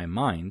into my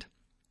mind,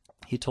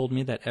 he told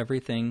me that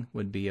everything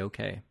would be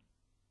okay.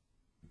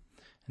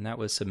 And that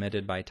was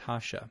submitted by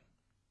Tasha.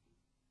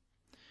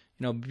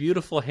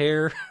 Beautiful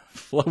hair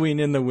flowing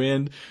in the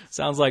wind.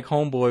 Sounds like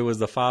Homeboy was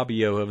the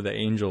Fabio of the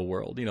angel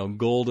world.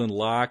 Golden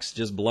locks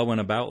just blowing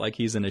about like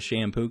he's in a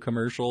shampoo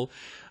commercial.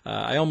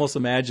 I almost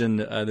imagine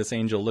this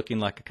angel looking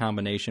like a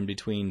combination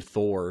between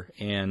Thor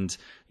and,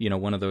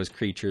 one of those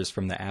creatures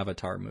from the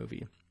Avatar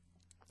movie.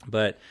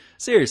 But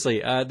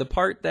seriously, the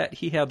part that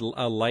he had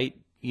a light,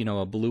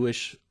 a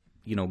bluish,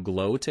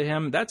 glow to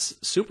him, that's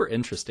super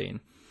interesting.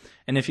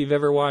 And if you've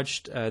ever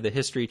watched the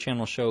History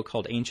Channel show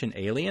called Ancient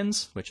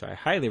Aliens, which I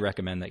highly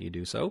recommend that you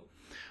do so,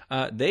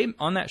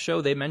 on that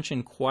show they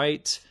mention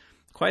quite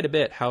a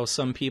bit how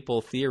some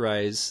people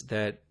theorize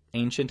that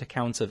ancient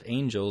accounts of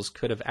angels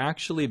could have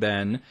actually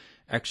been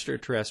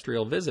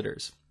extraterrestrial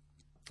visitors.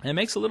 And it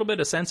makes a little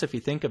bit of sense if you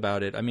think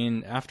about it. I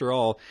mean, after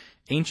all,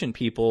 ancient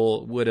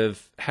people would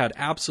have had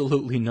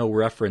absolutely no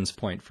reference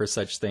point for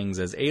such things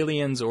as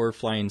aliens or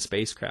flying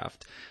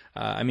spacecraft.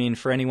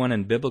 For anyone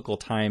in biblical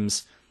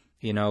times,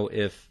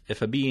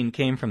 if a being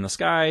came from the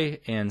sky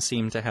and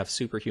seemed to have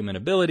superhuman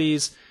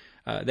abilities,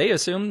 they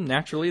assumed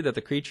naturally that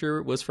the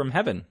creature was from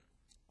heaven.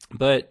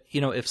 But,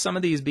 if some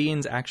of these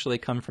beings actually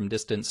come from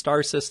distant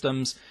star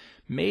systems,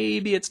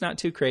 maybe it's not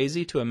too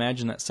crazy to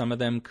imagine that some of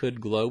them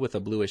could glow with a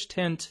bluish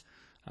tint.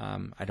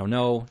 I don't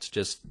know. It's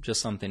just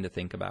something to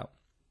think about.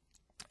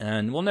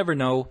 And we'll never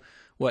know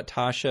what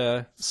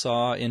Tasha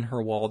saw in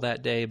her wall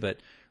that day, but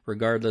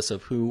regardless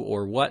of who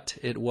or what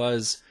it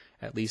was,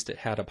 at least it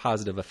had a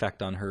positive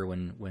effect on her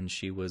when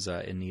she was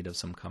in need of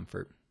some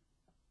comfort.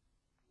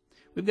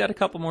 We've got a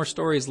couple more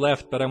stories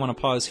left, but I want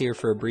to pause here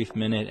for a brief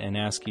minute and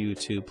ask you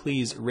to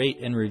please rate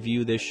and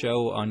review this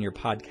show on your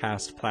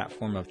podcast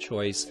platform of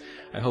choice.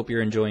 I hope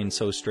you're enjoying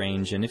So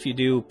Strange, and if you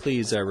do,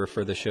 please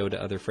refer the show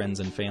to other friends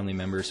and family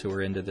members who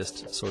are into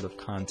this sort of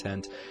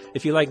content.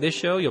 If you like this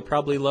show, you'll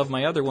probably love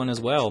my other one as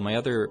well. My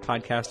other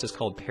podcast is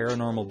called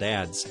Paranormal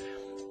Dads.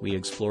 We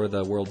explore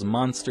the world's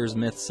monsters,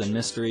 myths, and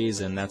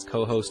mysteries, and that's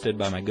co-hosted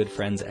by my good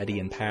friends Eddie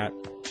and Pat.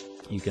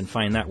 You can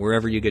find that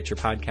wherever you get your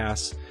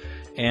podcasts.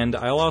 And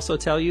I'll also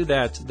tell you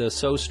that the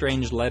So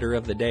Strange letter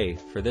of the day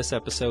for this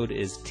episode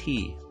is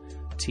T.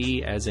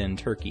 T as in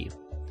turkey.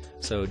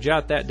 So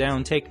jot that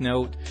down, take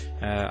note.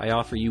 I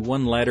offer you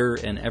one letter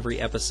in every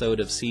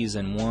episode of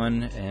Season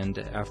 1,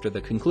 and after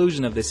the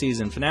conclusion of the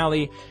season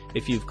finale,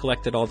 if you've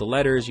collected all the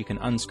letters, you can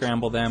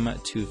unscramble them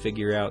to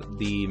figure out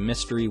the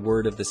mystery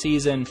word of the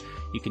season.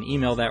 You can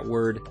email that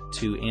word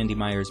to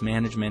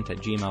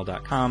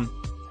andymyersmanagement@gmail.com.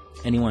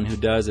 Anyone who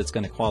does, it's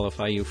going to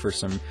qualify you for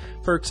some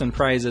perks and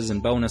prizes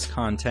and bonus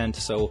content.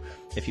 So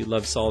if you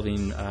love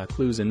solving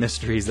clues and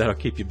mysteries, that'll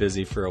keep you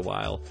busy for a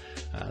while.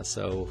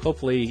 So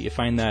hopefully you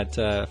find that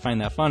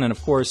fun. And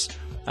of course,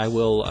 I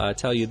will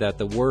tell you that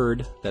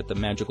the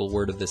magical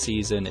word of the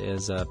season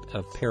is of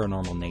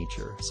paranormal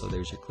nature. So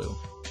there's your clue.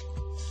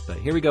 But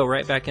here we go,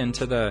 right back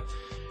into the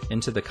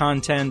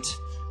content.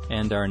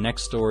 And our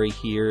next story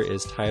here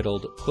is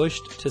titled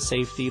 "Pushed to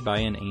Safety by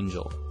an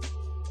Angel."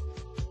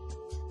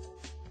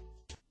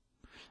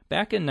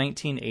 Back in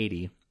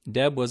 1980,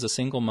 Deb was a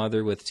single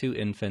mother with 2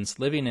 infants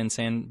living in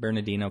San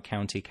Bernardino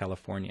County,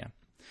 California.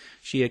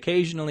 She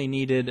occasionally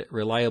needed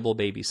reliable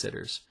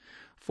babysitters.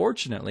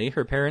 Fortunately,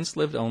 her parents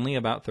lived only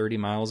about 30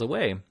 miles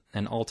away,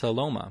 in Alta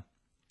Loma.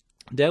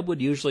 Deb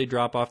would usually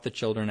drop off the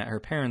children at her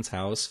parents'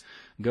 house,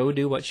 go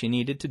do what she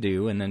needed to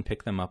do, and then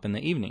pick them up in the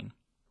evening.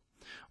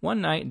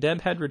 One night,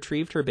 Deb had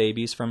retrieved her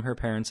babies from her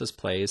parents'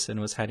 place and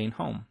was heading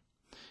home.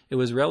 It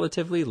was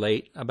relatively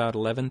late, about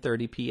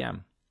 11:30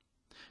 p.m.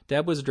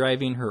 Deb was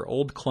driving her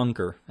old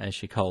clunker, as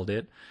she called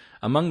it.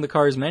 Among the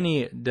car's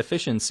many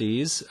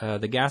deficiencies,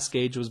 the gas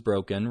gauge was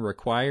broken,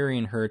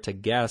 requiring her to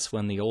guess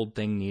when the old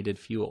thing needed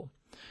fuel.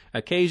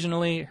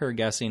 Occasionally, her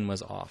guessing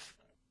was off.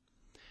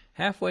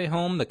 Halfway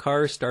home, the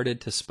car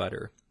started to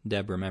sputter,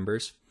 Deb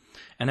remembers,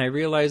 and I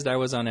realized I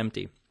was on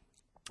empty.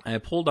 I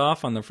pulled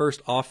off on the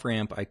first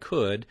off-ramp I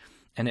could,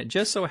 and it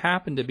just so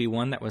happened to be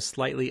one that was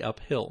slightly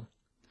uphill.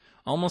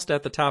 Almost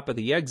at the top of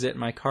the exit,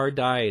 my car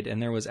died,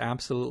 and there was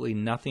absolutely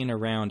nothing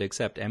around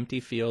except empty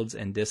fields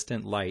and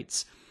distant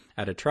lights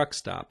at a truck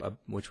stop,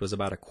 which was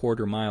about a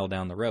quarter mile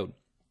down the road.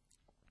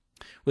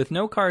 With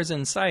no cars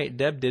in sight,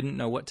 Deb didn't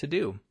know what to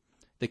do.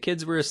 The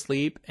kids were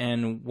asleep,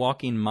 and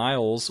walking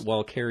miles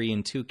while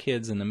carrying 2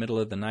 kids in the middle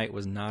of the night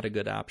was not a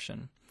good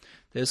option.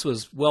 This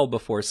was well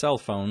before cell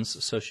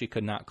phones, so she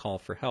could not call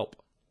for help.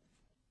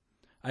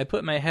 I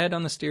put my head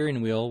on the steering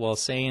wheel while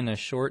saying a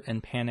short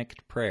and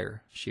panicked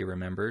prayer, she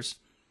remembers.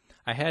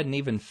 I hadn't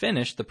even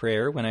finished the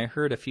prayer when I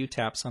heard a few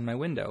taps on my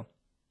window.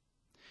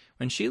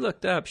 When she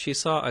looked up, she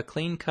saw a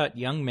clean-cut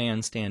young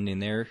man standing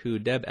there who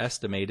Deb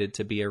estimated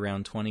to be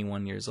around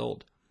 21 years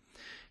old.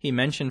 He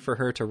mentioned for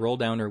her to roll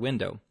down her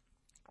window.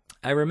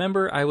 I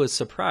remember I was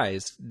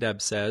surprised,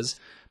 Deb says,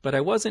 but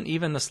I wasn't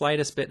even the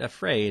slightest bit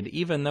afraid,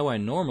 even though I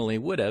normally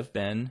would have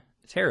been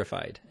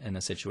terrified in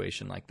a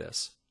situation like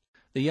this.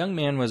 The young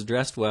man was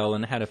dressed well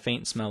and had a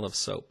faint smell of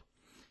soap.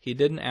 He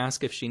didn't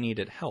ask if she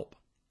needed help.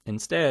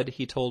 Instead,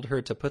 he told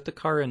her to put the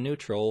car in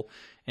neutral,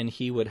 and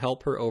he would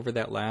help her over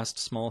that last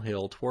small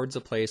hill towards a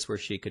place where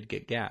she could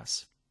get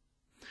gas.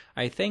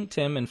 I thanked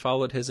him and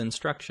followed his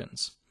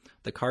instructions.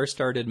 The car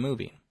started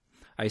moving.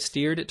 I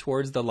steered it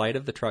towards the light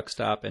of the truck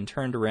stop and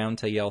turned around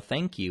to yell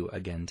thank you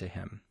again to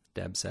him,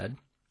 Deb said.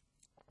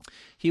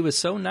 He was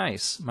so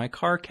nice. My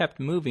car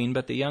kept moving,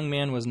 but the young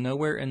man was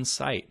nowhere in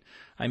sight.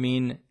 I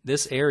mean,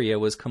 this area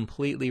was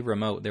completely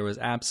remote. There was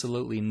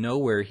absolutely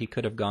nowhere he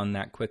could have gone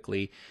that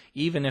quickly,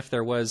 even if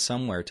there was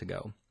somewhere to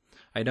go.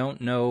 I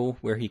don't know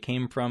where he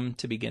came from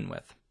to begin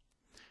with.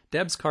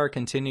 Deb's car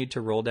continued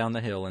to roll down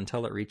the hill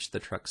until it reached the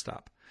truck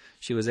stop.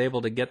 She was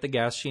able to get the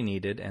gas she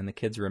needed, and the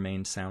kids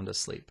remained sound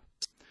asleep.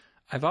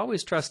 I've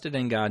always trusted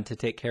in God to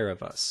take care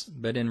of us,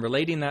 but in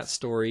relating that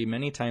story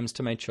many times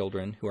to my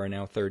children, who are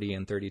now 30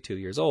 and 32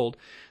 years old,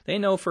 they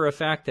know for a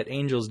fact that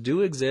angels do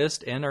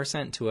exist and are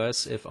sent to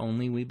us if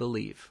only we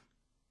believe.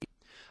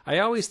 I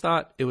always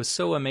thought it was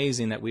so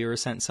amazing that we were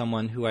sent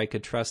someone who I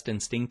could trust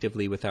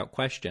instinctively without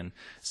question.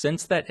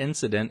 Since that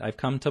incident, I've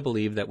come to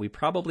believe that we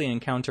probably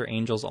encounter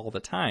angels all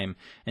the time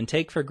and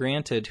take for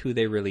granted who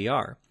they really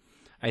are.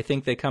 I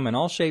think they come in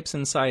all shapes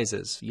and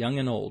sizes, young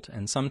and old,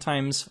 and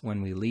sometimes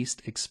when we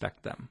least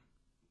expect them.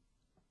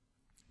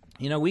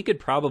 You know, we could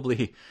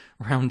probably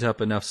round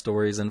up enough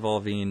stories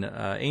involving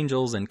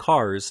angels and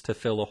cars to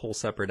fill a whole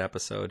separate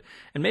episode.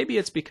 And maybe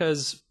it's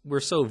because we're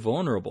so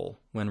vulnerable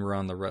when we're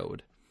on the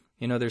road.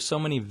 You know, there's so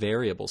many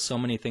variables, so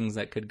many things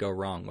that could go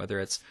wrong,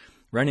 whether it's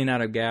running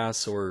out of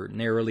gas or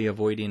narrowly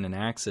avoiding an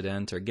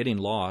accident or getting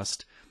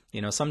lost.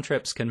 You know, some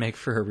trips can make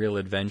for a real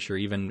adventure,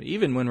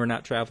 even when we're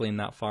not traveling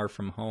that far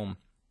from home.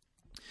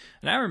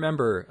 And I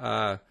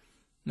remember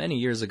Many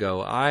years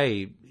ago,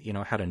 I,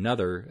 had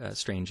another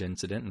strange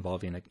incident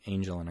involving an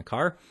angel in a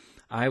car.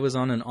 I was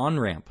on an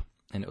on-ramp,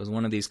 and it was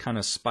one of these kind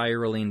of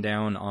spiraling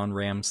down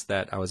on-ramps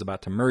that I was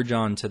about to merge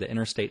on to the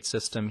interstate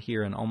system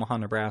here in Omaha,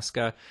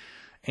 Nebraska.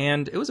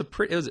 And it was a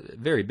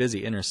very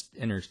busy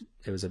interstate,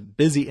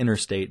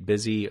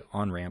 busy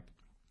on-ramp.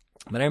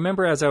 But I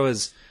remember as I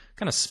was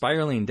kind of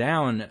spiraling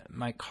down,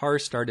 my car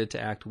started to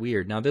act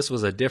weird. Now, this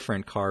was a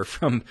different car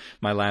from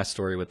my last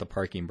story with the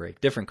parking brake,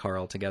 different car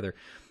altogether.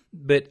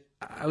 But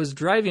I was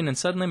driving and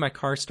suddenly my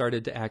car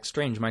started to act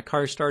strange. My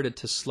car started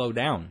to slow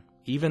down,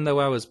 even though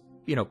I was,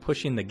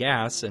 pushing the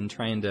gas and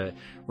trying to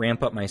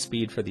ramp up my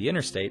speed for the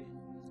interstate.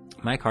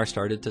 My car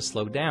started to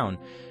slow down,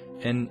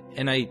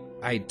 and I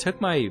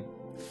took my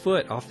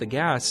foot off the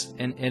gas,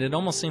 and it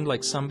almost seemed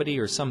like somebody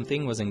or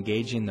something was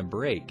engaging the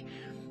brake.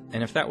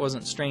 And if that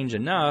wasn't strange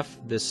enough,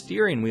 the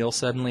steering wheel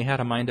suddenly had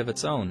a mind of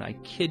its own. I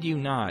kid you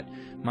not.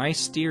 My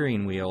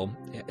steering wheel,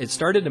 it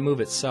started to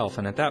move itself,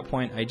 and at that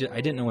point, I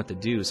didn't know what to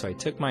do, so I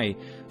took my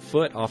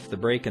foot off the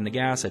brake and the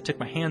gas. I took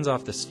my hands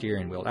off the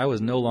steering wheel. I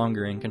was no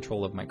longer in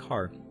control of my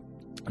car.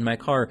 And my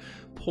car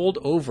pulled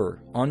over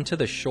onto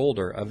the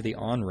shoulder of the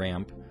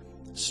on-ramp,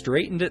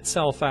 straightened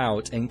itself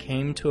out, and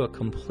came to a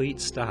complete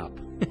stop.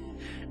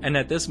 And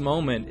at this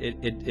moment,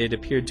 it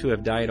appeared to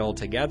have died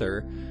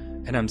altogether.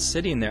 And I'm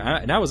sitting there,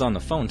 and I was on the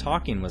phone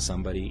talking with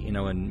somebody,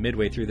 and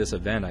midway through this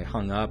event, I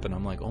hung up, and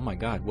I'm like, oh my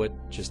God,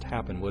 what just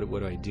happened? What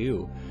do I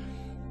do?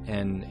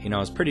 And, I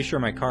was pretty sure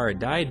my car had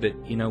died, but,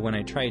 when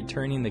I tried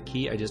turning the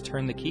key, I just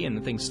turned the key, and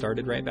the thing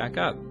started right back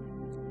up.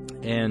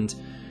 And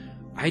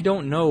I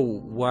don't know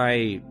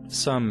why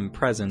some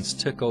presence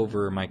took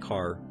over my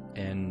car,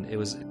 and it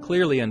was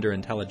clearly under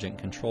intelligent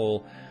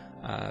control,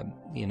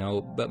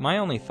 but my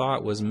only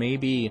thought was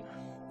maybe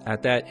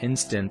at that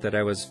instant that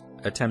I was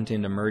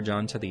attempting to merge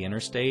onto the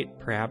interstate,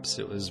 perhaps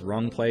it was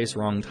wrong place,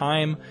 wrong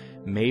time.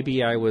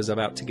 Maybe I was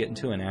about to get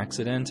into an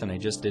accident and I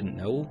just didn't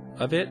know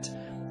of it.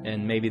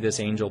 And maybe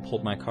this angel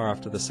pulled my car off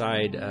to the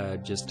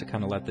side just to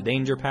kind of let the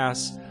danger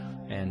pass.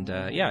 And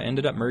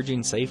ended up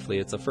merging safely.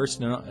 It's the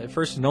first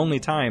and only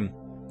time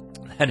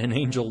that an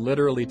angel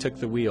literally took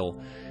the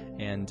wheel.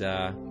 And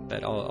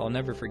but I'll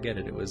never forget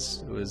it. It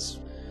was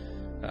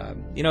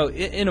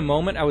in a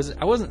moment I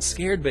wasn't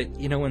scared, but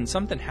when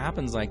something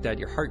happens like that,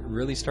 your heart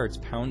really starts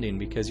pounding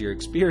because you're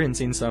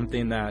experiencing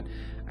something that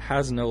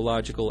has no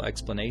logical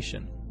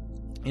explanation.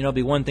 It'd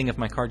be one thing if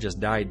my car just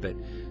died, but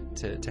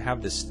to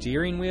have the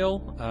steering wheel,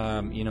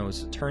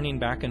 was turning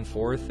back and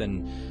forth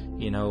and,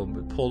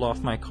 pulled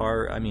off my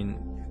car. I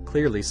mean,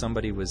 clearly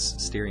somebody was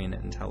steering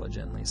it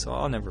intelligently, so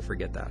I'll never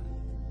forget that.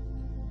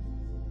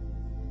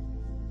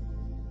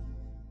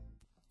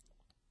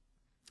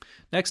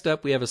 Next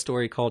up, we have a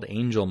story called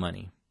Angel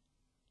Money.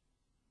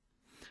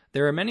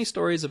 There are many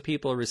stories of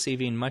people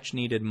receiving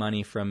much-needed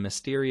money from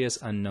mysterious,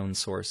 unknown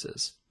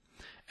sources.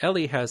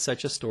 Ellie has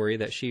such a story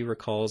that she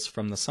recalls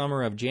from the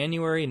summer of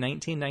January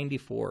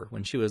 1994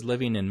 when she was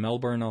living in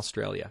Melbourne,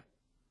 Australia.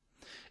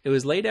 It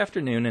was late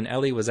afternoon and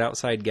Ellie was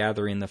outside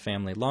gathering the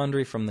family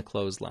laundry from the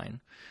clothesline.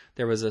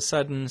 There was a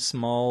sudden,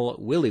 small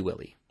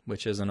willy-willy,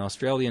 which is an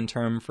Australian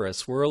term for a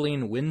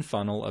swirling wind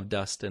funnel of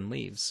dust and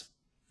leaves.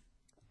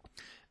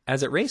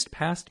 As it raced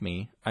past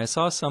me, I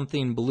saw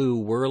something blue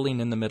whirling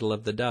in the middle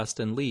of the dust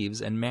and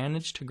leaves and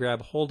managed to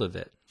grab hold of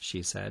it,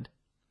 she said.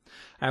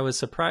 I was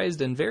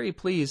surprised and very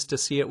pleased to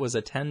see it was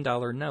a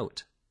 $10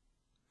 note.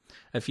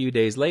 A few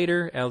days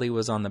later, Ellie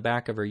was on the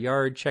back of her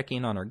yard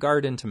checking on her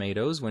garden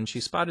tomatoes when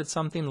she spotted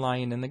something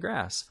lying in the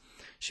grass.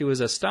 She was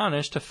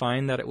astonished to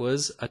find that it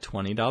was a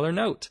 $20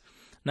 note.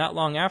 Not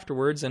long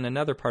afterwards, in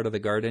another part of the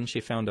garden,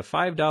 she found a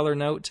 $5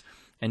 note,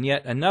 and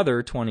yet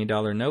another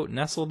 $20 note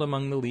nestled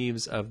among the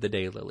leaves of the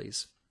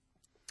daylilies.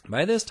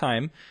 By this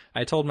time,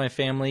 I told my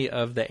family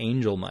of the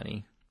angel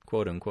money,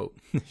 quote unquote,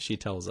 she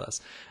tells us.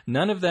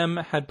 None of them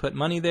had put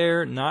money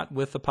there, not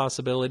with the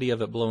possibility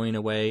of it blowing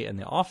away in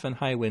the often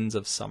high winds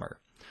of summer.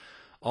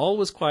 All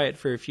was quiet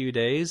for a few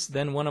days,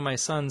 then one of my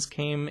sons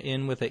came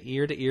in with an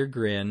ear-to-ear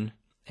grin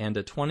and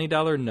a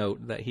 $20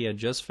 note that he had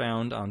just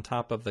found on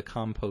top of the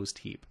compost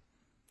heap.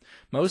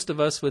 Most of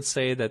us would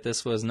say that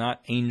this was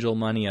not angel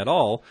money at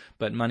all,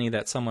 but money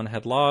that someone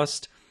had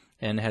lost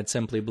and had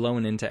simply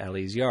blown into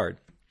Ellie's yard.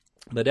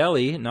 But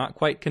Ellie, not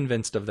quite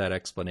convinced of that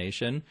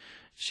explanation,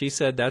 she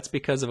said that's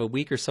because of a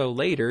week or so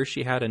later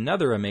she had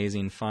another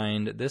amazing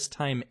find, this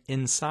time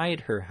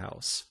inside her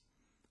house.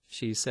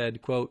 She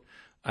said, quote,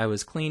 I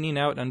was cleaning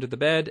out under the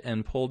bed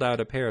and pulled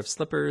out a pair of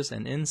slippers,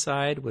 and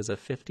inside was a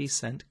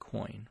 50-cent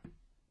coin.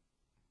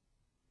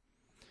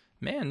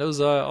 Man, those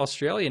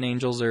Australian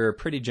angels are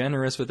pretty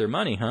generous with their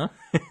money, huh?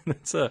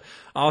 That's a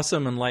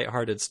awesome and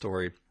lighthearted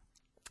story.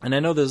 And I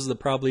know this is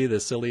probably the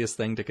silliest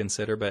thing to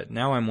consider, but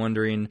now I'm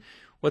wondering,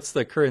 what's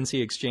the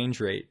currency exchange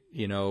rate?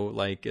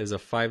 Is a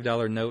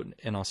 $5 note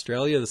in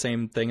Australia the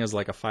same thing as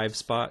like a 5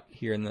 spot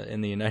here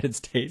in the United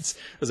States?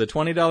 Is a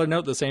 $20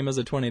 note the same as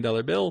a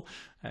 $20 bill?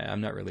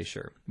 I'm not really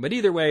sure. But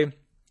either way,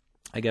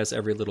 I guess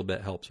every little bit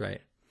helps,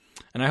 right?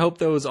 And I hope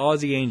those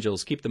Aussie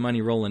angels keep the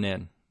money rolling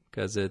in,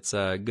 because it's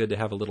good to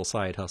have a little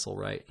side hustle,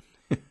 right?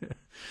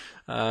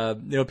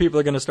 People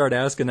are going to start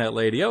asking that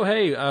lady, oh,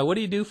 hey, what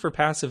do you do for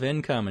passive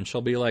income? And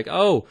she'll be like,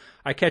 oh,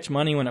 I catch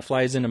money when it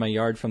flies into my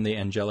yard from the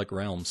angelic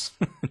realms.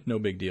 No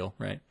big deal,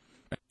 right?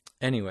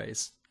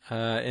 Anyways,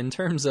 in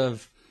terms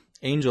of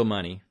angel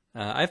money,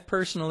 I've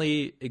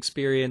personally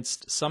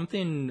experienced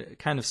something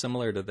kind of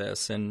similar to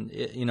this. And,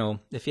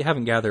 if you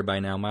haven't gathered by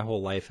now, my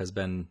whole life has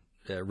been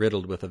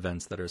riddled with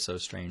events that are so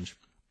strange.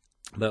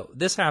 But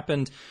this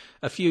happened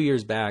a few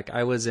years back.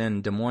 I was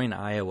in Des Moines,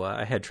 Iowa.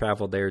 I had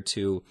traveled there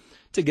to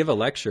give a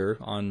lecture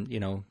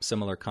on,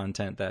 similar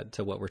content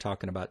to what we're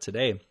talking about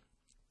today.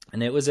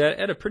 And it was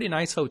at a pretty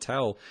nice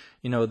hotel.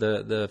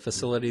 The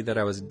facility that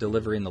I was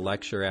delivering the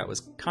lecture at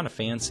was kind of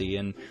fancy,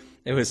 and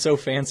it was so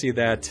fancy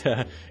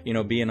that,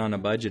 being on a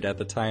budget at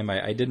the time,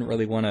 I didn't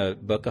really want to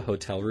book a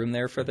hotel room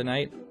there for the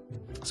night.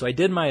 So I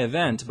did my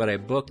event, but I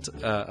booked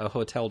a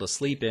hotel to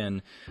sleep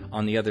in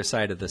on the other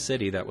side of the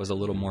city that was a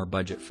little more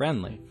budget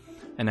friendly.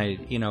 And I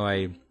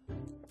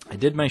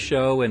did my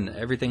show and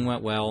everything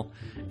went well,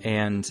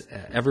 and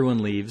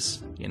everyone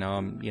leaves.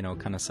 I'm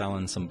kind of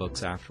selling some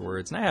books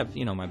afterwards, and I have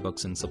my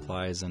books and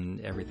supplies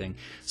and everything.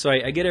 So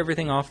I get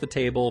everything off the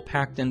table,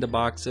 packed into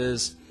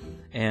boxes,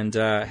 and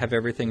have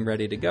everything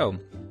ready to go.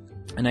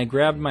 And I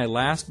grabbed my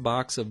last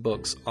box of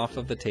books off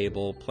of the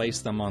table,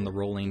 placed them on the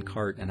rolling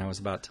cart, and I was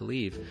about to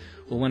leave.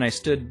 Well, when I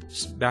stood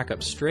back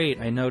up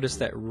straight, I noticed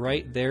that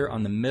right there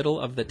on the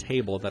middle of the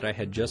table that I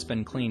had just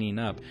been cleaning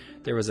up,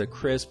 there was a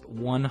crisp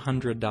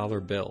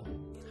 $100 bill.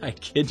 I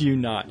kid you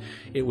not.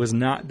 It was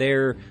not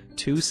there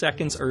 2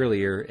 seconds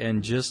earlier,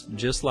 and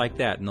just like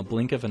that, in the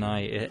blink of an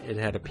eye, it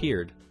had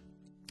appeared.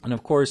 And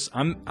of course,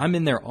 I'm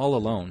in there all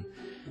alone.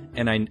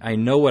 And I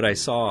know what I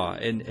saw,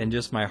 and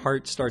just my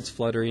heart starts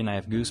fluttering. I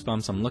have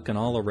goosebumps. I'm looking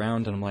all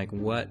around, and I'm like,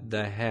 what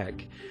the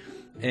heck?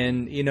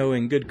 And,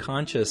 in good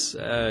conscience,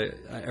 I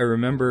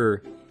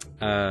remember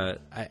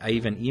I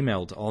even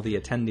emailed all the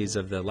attendees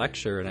of the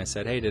lecture, and I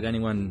said, hey, did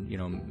anyone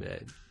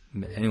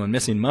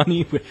missing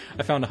money?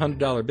 I found a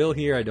 $100 bill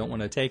here. I don't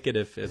want to take it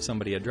if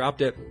somebody had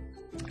dropped it.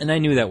 And I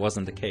knew that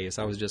wasn't the case.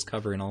 I was just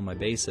covering all my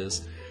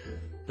bases.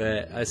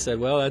 But I said,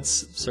 well,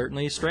 that's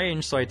certainly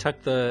strange. So I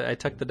tucked the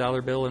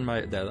 $100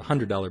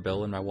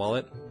 bill in my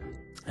wallet,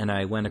 and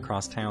I went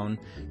across town,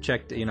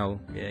 checked,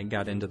 and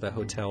got into the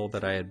hotel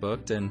that I had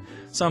booked. And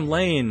so I'm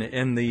laying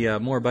in the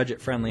more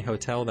budget-friendly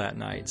hotel that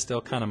night.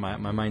 Still kind of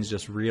my mind's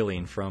just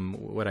reeling from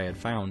what I had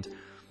found.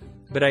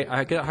 But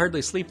I could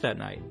hardly sleep that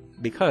night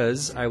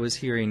because I was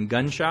hearing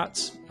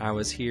gunshots. I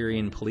was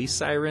hearing police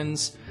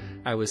sirens.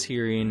 I was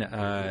hearing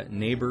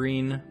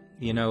neighboring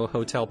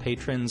hotel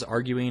patrons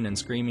arguing and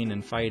screaming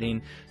and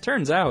fighting.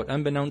 Turns out,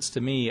 unbeknownst to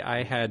me,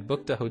 I had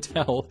booked a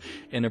hotel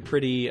in a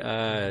pretty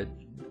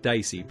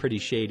dicey, pretty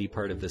shady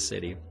part of the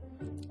city.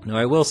 Now,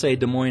 I will say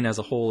Des Moines as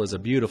a whole is a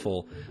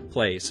beautiful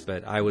place,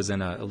 but I was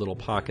in a little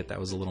pocket that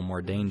was a little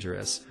more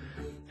dangerous.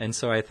 And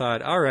so I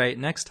thought, all right,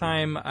 next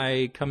time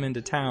I come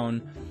into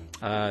town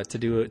to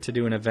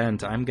do an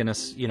event, I'm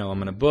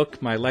gonna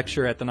book my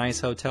lecture at the nice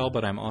hotel,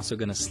 but I'm also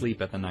gonna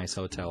sleep at the nice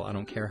hotel. I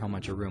don't care how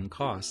much a room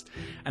costs.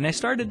 And I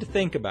started to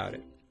think about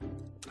it.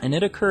 And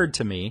it occurred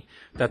to me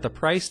that the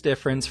price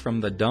difference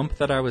from the dump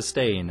that I was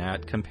staying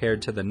at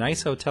compared to the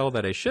nice hotel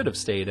that I should have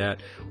stayed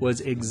at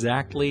was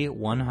exactly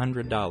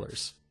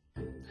 $100.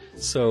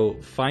 So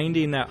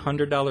finding that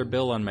 $100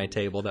 bill on my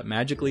table that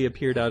magically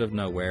appeared out of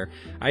nowhere,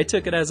 I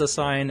took it as a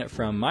sign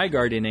from my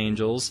guardian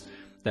angels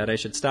that I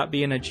should stop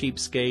being a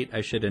cheapskate,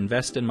 I should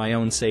invest in my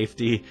own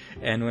safety,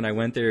 and when I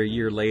went there a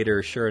year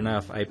later, sure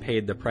enough, I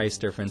paid the price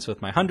difference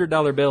with my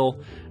 $100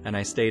 bill, and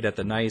I stayed at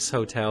the nice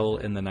hotel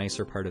in the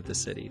nicer part of the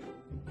city.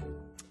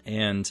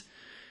 And,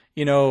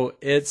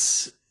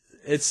 it's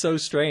so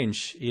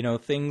strange,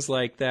 things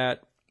like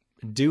that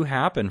do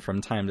happen from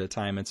time to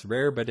time. It's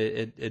rare, but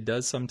it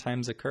does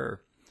sometimes occur.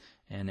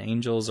 And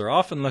angels are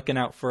often looking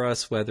out for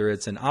us, whether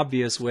it's in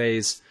obvious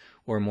ways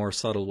or more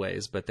subtle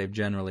ways, but they've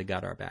generally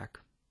got our back.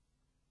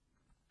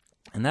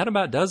 And that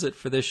about does it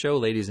for this show,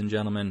 ladies and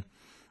gentlemen.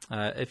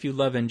 If you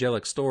love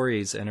angelic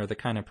stories and are the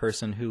kind of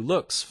person who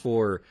looks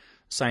for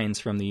signs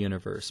from the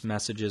universe,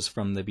 messages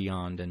from the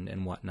beyond,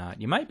 and whatnot,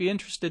 you might be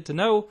interested to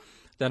know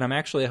that I'm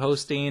actually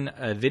hosting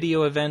a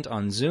video event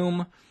on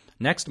Zoom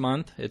next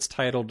month. It's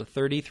titled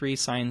 33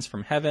 Signs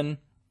from Heaven.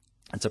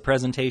 It's a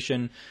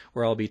presentation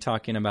where I'll be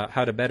talking about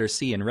how to better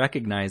see and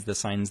recognize the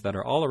signs that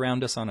are all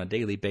around us on a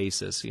daily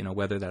basis,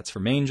 whether that's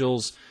from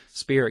angels,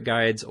 spirit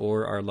guides,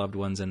 or our loved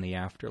ones in the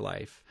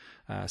afterlife.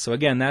 So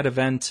again, that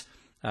event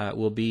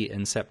will be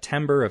in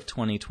September of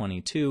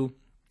 2022.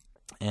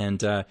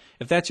 And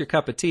if that's your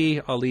cup of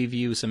tea, I'll leave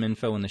you some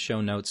info in the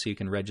show notes so you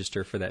can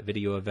register for that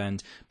video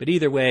event. But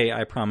either way,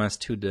 I promise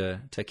to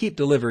keep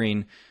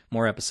delivering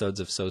more episodes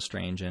of So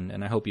Strange,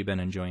 and I hope you've been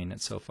enjoying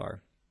it so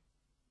far.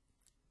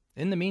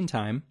 In the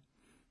meantime,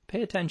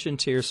 pay attention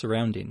to your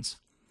surroundings.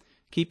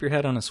 Keep your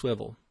head on a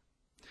swivel.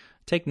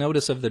 Take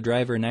notice of the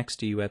driver next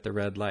to you at the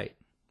red light.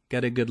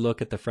 Get a good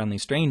look at the friendly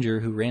stranger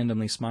who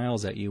randomly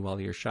smiles at you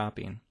while you're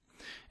shopping.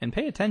 And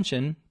pay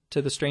attention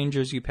to the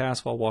strangers you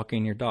pass while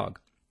walking your dog.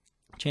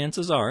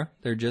 Chances are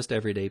they're just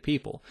everyday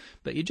people,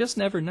 but you just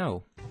never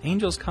know.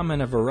 Angels come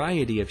in a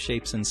variety of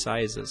shapes and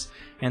sizes,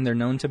 and they're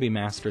known to be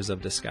masters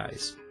of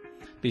disguise.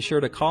 Be sure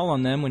to call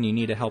on them when you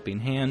need a helping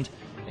hand,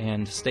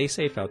 and stay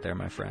safe out there,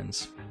 my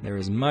friends. There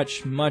is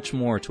much, much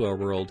more to our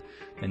world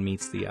than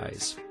meets the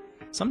eyes.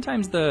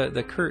 Sometimes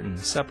the curtain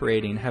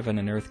separating heaven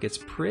and earth gets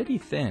pretty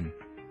thin,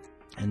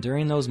 and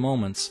during those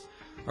moments,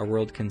 our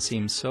world can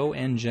seem so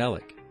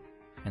angelic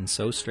and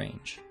so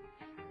strange.